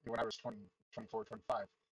when I was 20, 24, 25.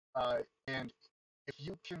 And if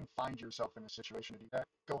you can find yourself in a situation to do that,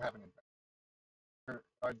 go have an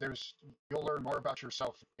adventure. You'll learn more about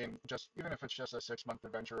yourself in just even if it's just a 6-month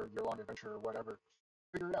adventure, or year-long adventure, or whatever.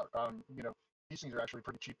 Figure it out. These things are actually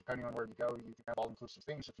pretty cheap depending on where you go. You can have all-inclusive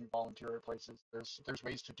things if you volunteer at places. There's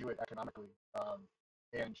ways to do it economically,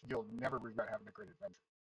 and you'll never regret having a great adventure.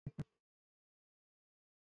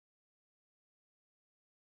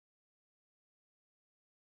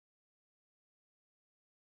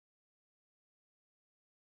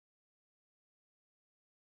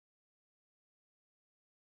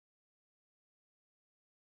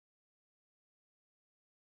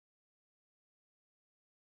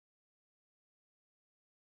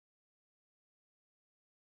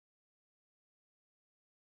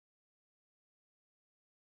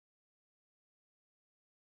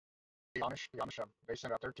 The Amish, they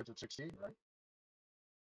send out their kids at 16, right?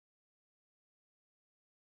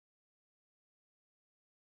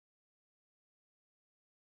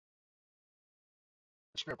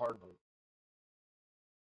 It should be a part of it,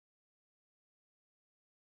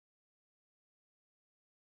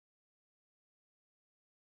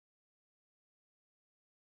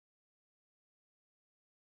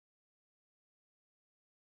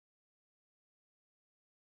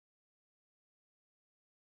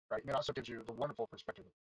 right? And it also gives you the wonderful perspective.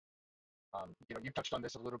 You touched on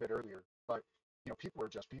this a little bit earlier, but people are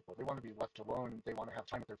just people. They want to be left alone. They want to have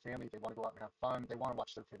time with their family. They want to go out and have fun. They want to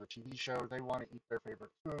watch their favorite TV show. They want to eat their favorite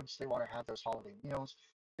foods. They want to have those holiday meals.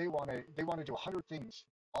 They want to do 100 things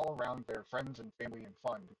all around their friends and family and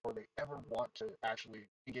fun before they ever want to actually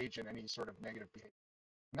engage in any sort of negative behavior.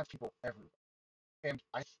 And that's people everywhere. And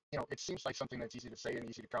it seems like something that's easy to say and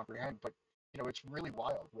easy to comprehend, but it's really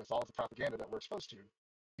wild with all the propaganda that we're exposed to.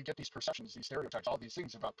 you get these perceptions, these stereotypes, all these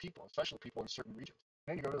things about people, especially people in certain regions.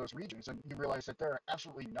 And then you go to those regions and you realize that they're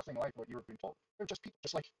absolutely nothing like what you were being told. They're just people,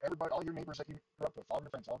 just like everybody, all your neighbors that you grew up with, all your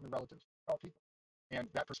friends, all your relatives, all people. And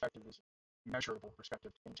that perspective is a measurable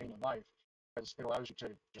perspective to maintain in life, because it allows you to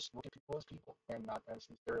just look at people as people and not as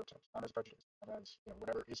these stereotypes, not as prejudice, not as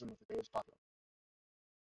whatever ism of the day is popular.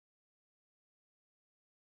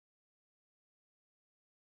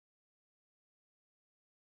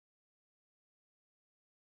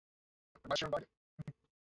 Unless you're invited.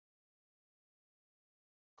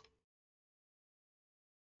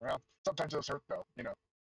 Well, sometimes those hurt though.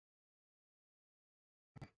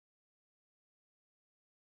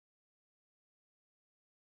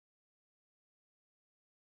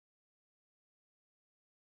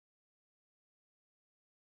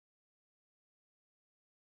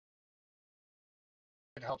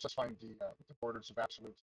 It helps us find the borders of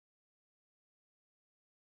absolutes.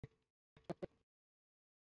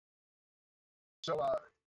 So,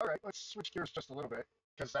 all right, let's switch gears just a little bit,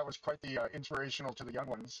 because that was quite the inspirational to the young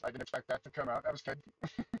ones. I didn't expect that to come out. That was good.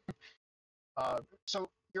 So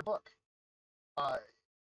your book, uh,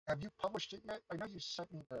 have you published it yet? I know you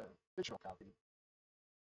sent me the digital copy.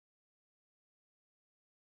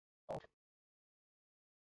 Okay.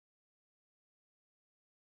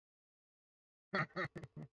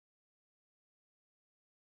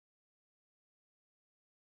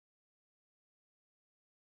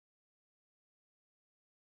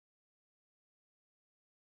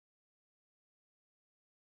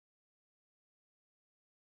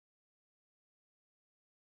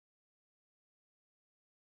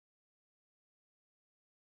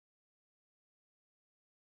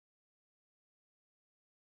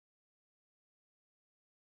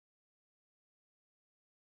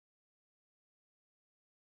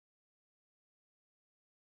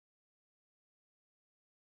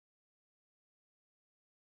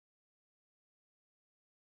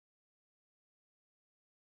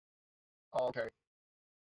 Oh, okay.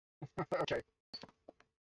 Okay.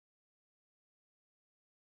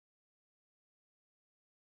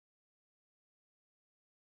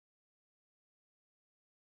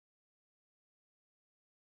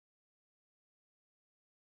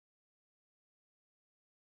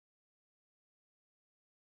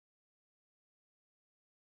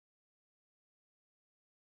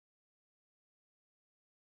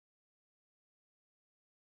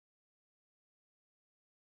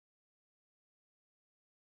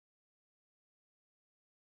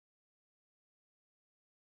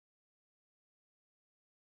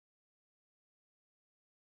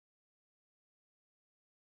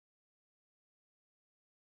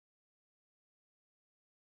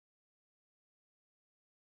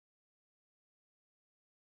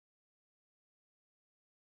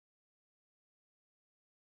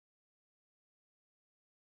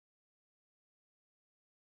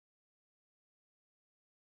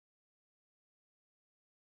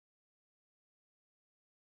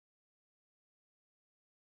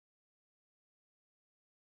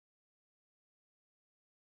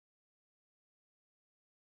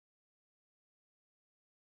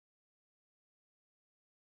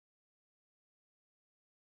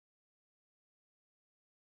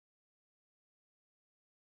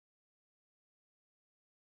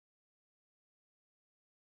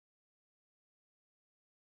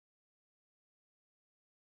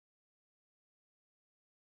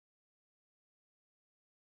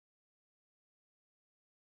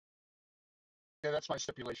 Yeah, that's my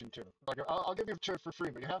stipulation too. Like, I'll give you a for free,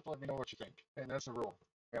 but you have to let me know what you think, and that's the rule.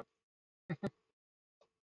 Yep.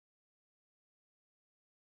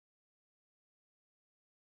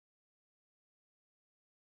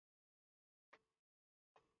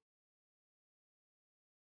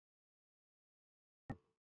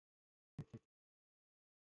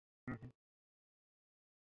 Mhm.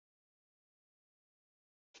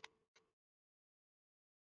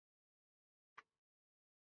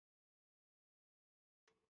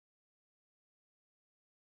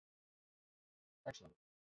 Excellent.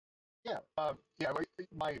 Yeah. Yeah.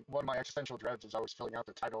 My one of my existential dreads is always filling out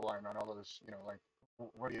the title line on all those. Like,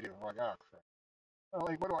 what do you do? I'm like, oh, crap.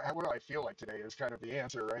 Like, what do I feel like today is kind of the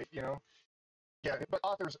answer, right? Yeah. But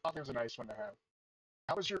author's a nice one to have.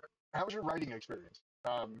 How was your How was your writing experience?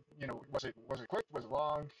 Was it quick? Was it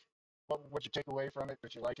long? What you take away from it?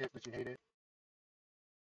 Did you like it? Did you hate it?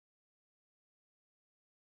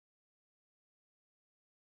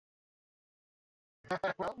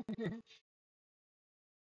 Well,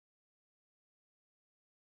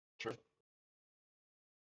 sure.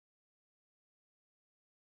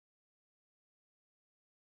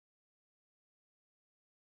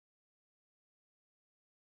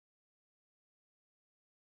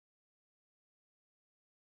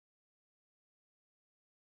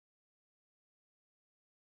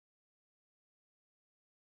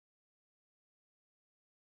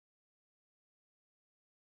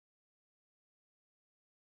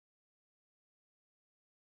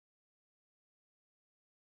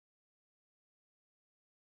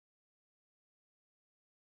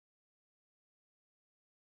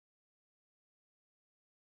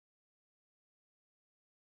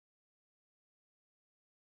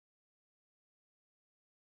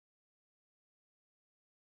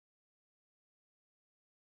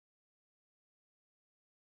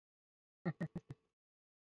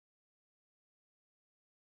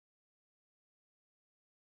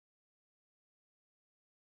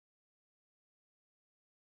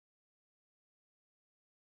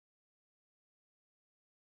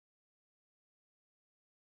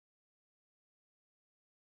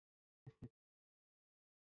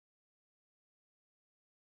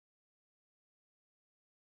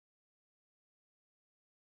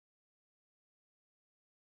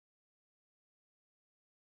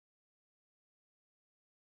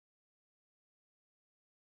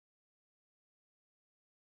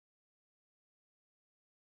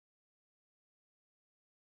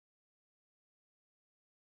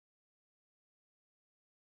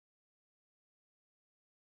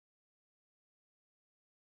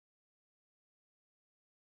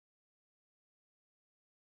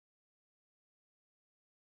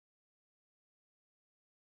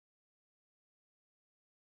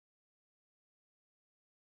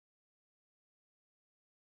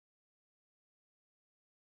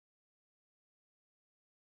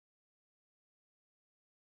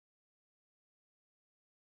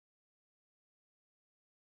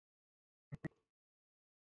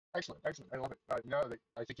 Excellent, excellent. I love it. No,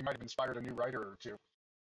 I think you might have inspired a new writer or two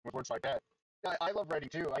with words like that. Yeah, I love writing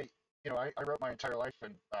too. I wrote my entire life,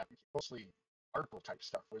 and mostly article type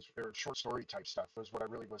stuff was or short story type stuff was what I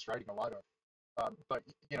really was writing a lot of. But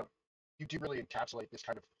you do really encapsulate this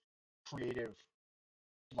kind of creative,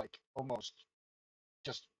 like almost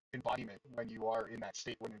just embodiment when you are in that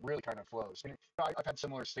state when it really kind of flows. And I've had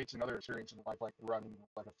similar states in other experiences in life, like running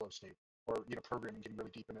like a flow state, or programming, getting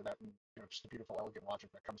really deep into that, and just the beautiful, elegant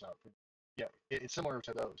logic that comes out. Yeah, it's similar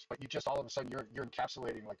to those, but you just all of a sudden you're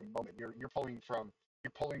encapsulating like a moment. You're pulling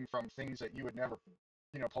from things that you would never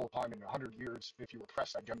pull upon in 100 years if you were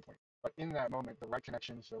pressed at gunpoint. But in that moment, the right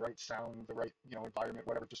connections, the right sound, the right environment,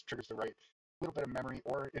 whatever, just triggers the right little bit of memory,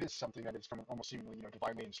 or it is something that is from almost seemingly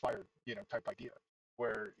divinely inspired type idea,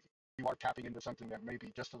 where you are tapping into something that may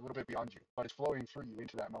be just a little bit beyond you, but it's flowing through you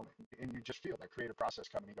into that moment, and you just feel that creative process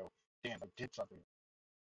coming and go, damn, I did something.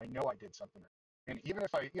 I know I did something. And even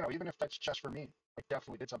if even if that's just for me, I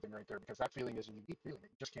definitely did something right there because that feeling is a unique feeling.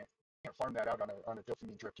 You just can't farm that out on a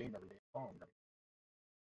dopamine drip game every day. Oh, no.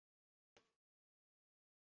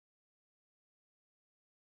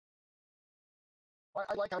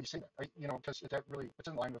 I like how you say that, because that really it's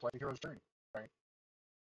in line with like the hero's journey, right?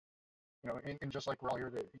 And just like we're all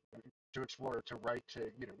here to explore, to write, I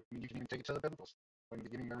mean, you can even take it to the biblicals. In the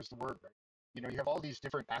beginning, there was the word, right? You have all these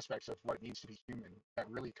different aspects of what it means to be human that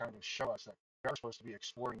really kind of show us that we are supposed to be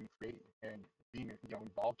exploring and creating and being,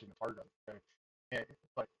 involved in a part of it.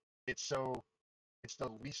 But it's so, it's the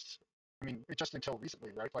least, I mean, it just until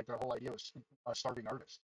recently, right? Like the whole idea was a starving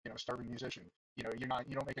artist, starving musician. You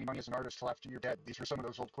don't make any money as an artist till after you're dead. These were some of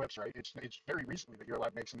those old quips, right? It's very recently that you're allowed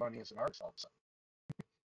to make some money as an artist all of a sudden.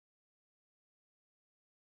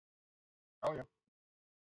 Oh yeah.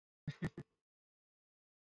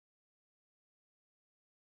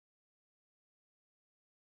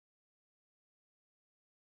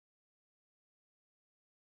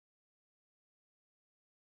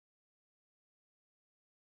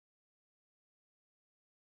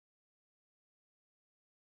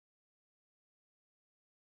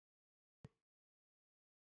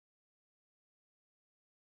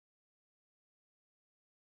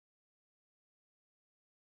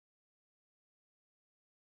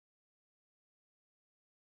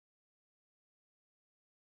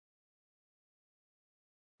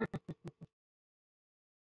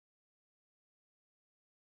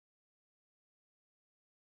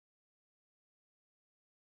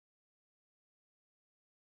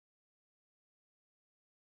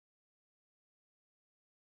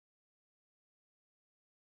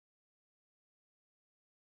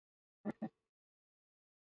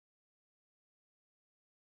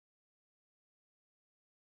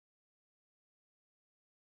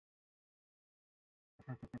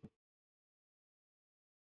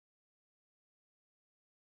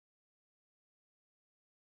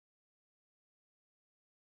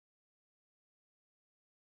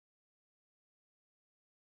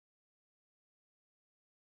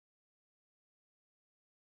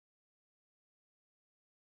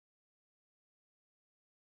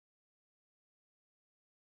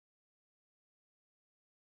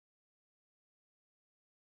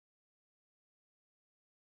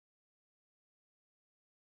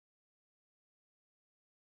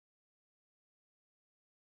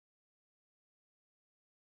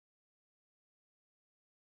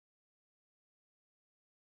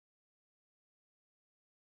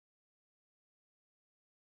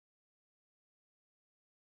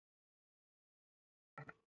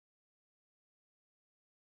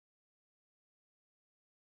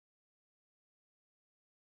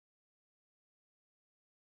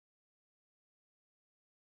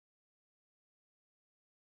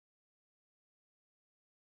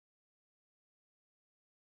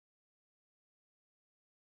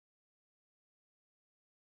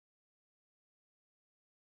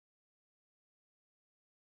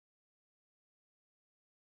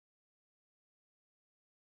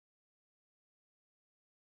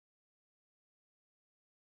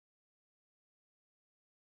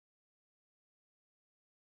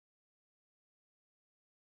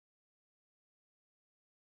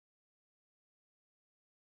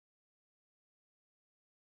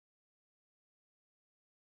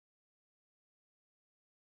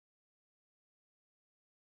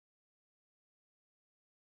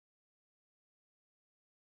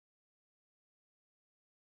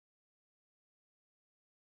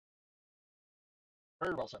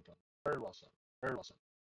 Very well said, Bill. Very well said. Very well said.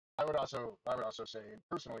 I would also say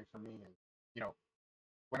personally for me, you know,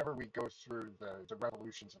 whenever we go through the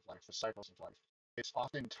revolutions of life, the cycles of life, it's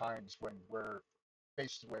often times when we're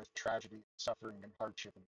faced with tragedy, suffering, and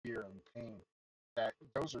hardship, and fear and pain, that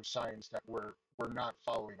those are signs that we're not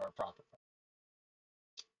following our proper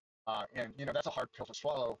path. And that's a hard pill to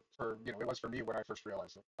swallow for it was for me when I first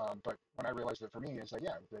realized it. But when I realized it for me, is that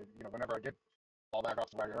yeah, whenever I did fall back off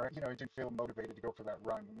the wagon, or I didn't feel motivated to go for that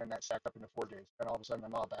run, and then that stacked up into 4 days, and all of a sudden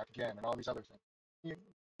I'm all back again, and all these other things. You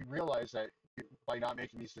realize that by not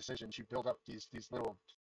making these decisions, you build up these little,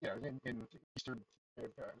 in Eastern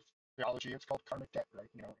theology, it's called karmic debt, right?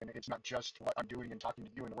 And it's not just what I'm doing and talking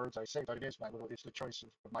to you and the words I say, but it's the choice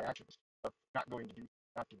of my actions of not going to do,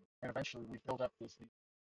 not doing, and eventually we build up these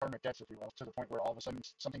karmic debts, if you will, to the point where all of a sudden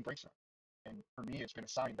something breaks down. And for me, it's been a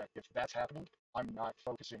sign that if that's happening, I'm not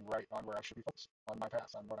focusing right on where I should be focusing on my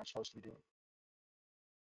path, on what I'm supposed to be doing.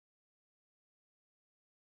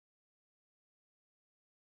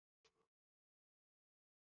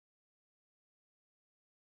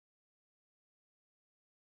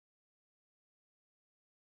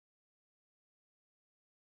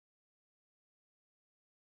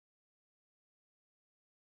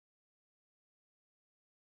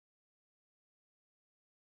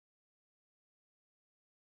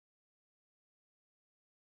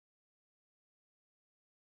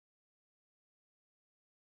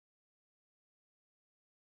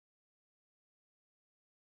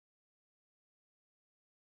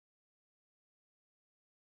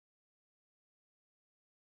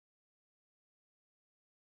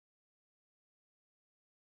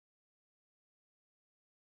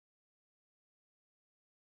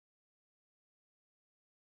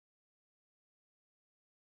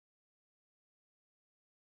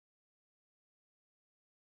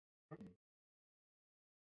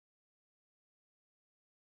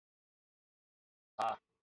 Ah,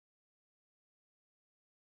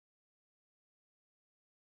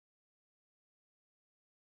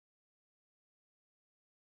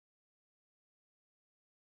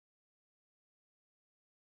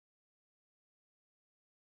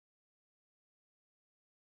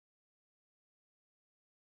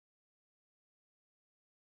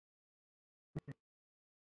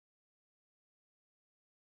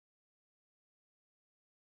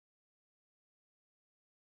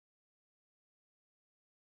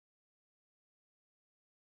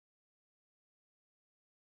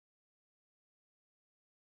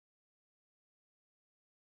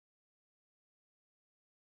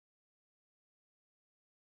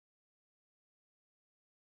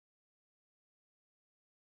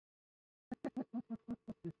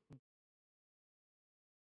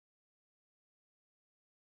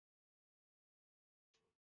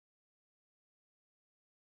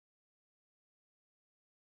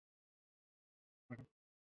 mhm.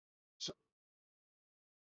 So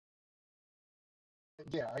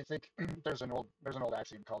yeah, I think there's an old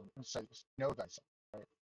axiom called says know thyself, right?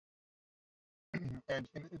 And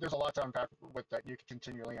there's a lot to unpack with that. You can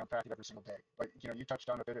continually unpack it every single day. But you touched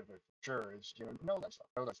on a bit of it. Sure, is know thyself,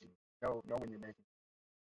 know thyself, know when you're making,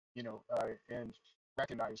 and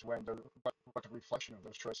recognize when what the reflection of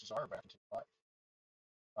those choices are back into your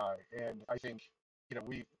life. And I think,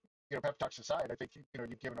 we, pep talks aside, I think,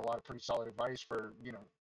 you've given a lot of pretty solid advice for,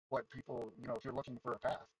 what people, if you're looking for a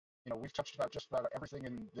path. We've touched about just about everything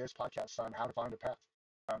in this podcast on how to find a path.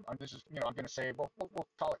 This is, I'm going to say, well, we'll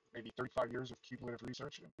call it maybe 35 years of cumulative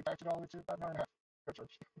research. And we backed it all into about an hour and a half. Good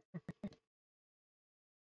George.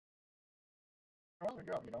 Well, there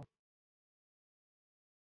you go.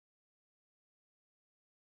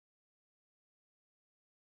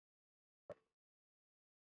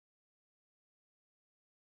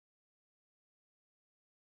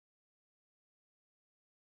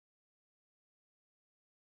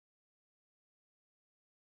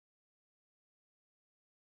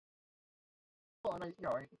 Well, and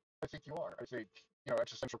I think you are. I think,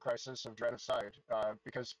 existential crisis of dread aside,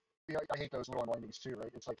 because I hate those little unwindings too,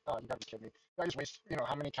 right? It's like, oh, you gotta be kidding me. Did I just waste,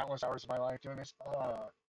 how many countless hours of my life doing this?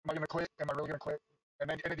 Am I gonna quit? Am I really gonna quit? And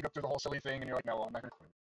then you go through the whole silly thing, and you're like, no, I'm not gonna quit.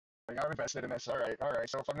 Like, I'm invested in this. All right.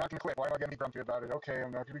 So if I'm not gonna quit, why am I gonna be grumpy about it? Okay,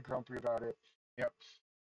 I'm not gonna be grumpy about it. Yep.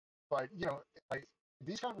 But like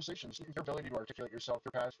these conversations, your ability to articulate yourself,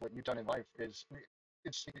 your past, what you've done in life it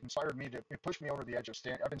inspired me to it pushed me over the edge of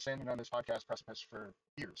stand. I've been standing on this podcast precipice for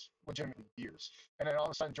years, legitimately years, and then all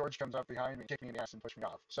of a sudden George comes up behind me, kicked me in the ass, and pushed me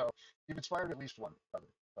off. So you've inspired at least one other.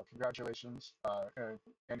 So congratulations, and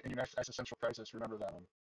in your next existential crisis, remember that one.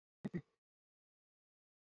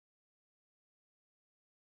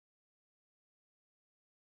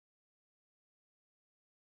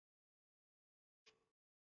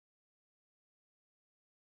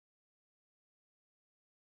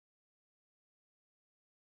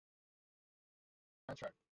 That's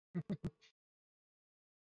right.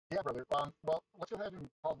 Yeah, brother. Well, let's go ahead and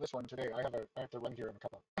call this one today. I have to run here in a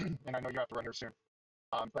couple, and I know you have to run here soon.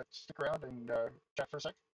 But stick around and chat for a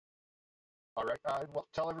sec. All right. Well,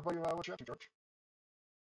 tell everybody what you're up to, George.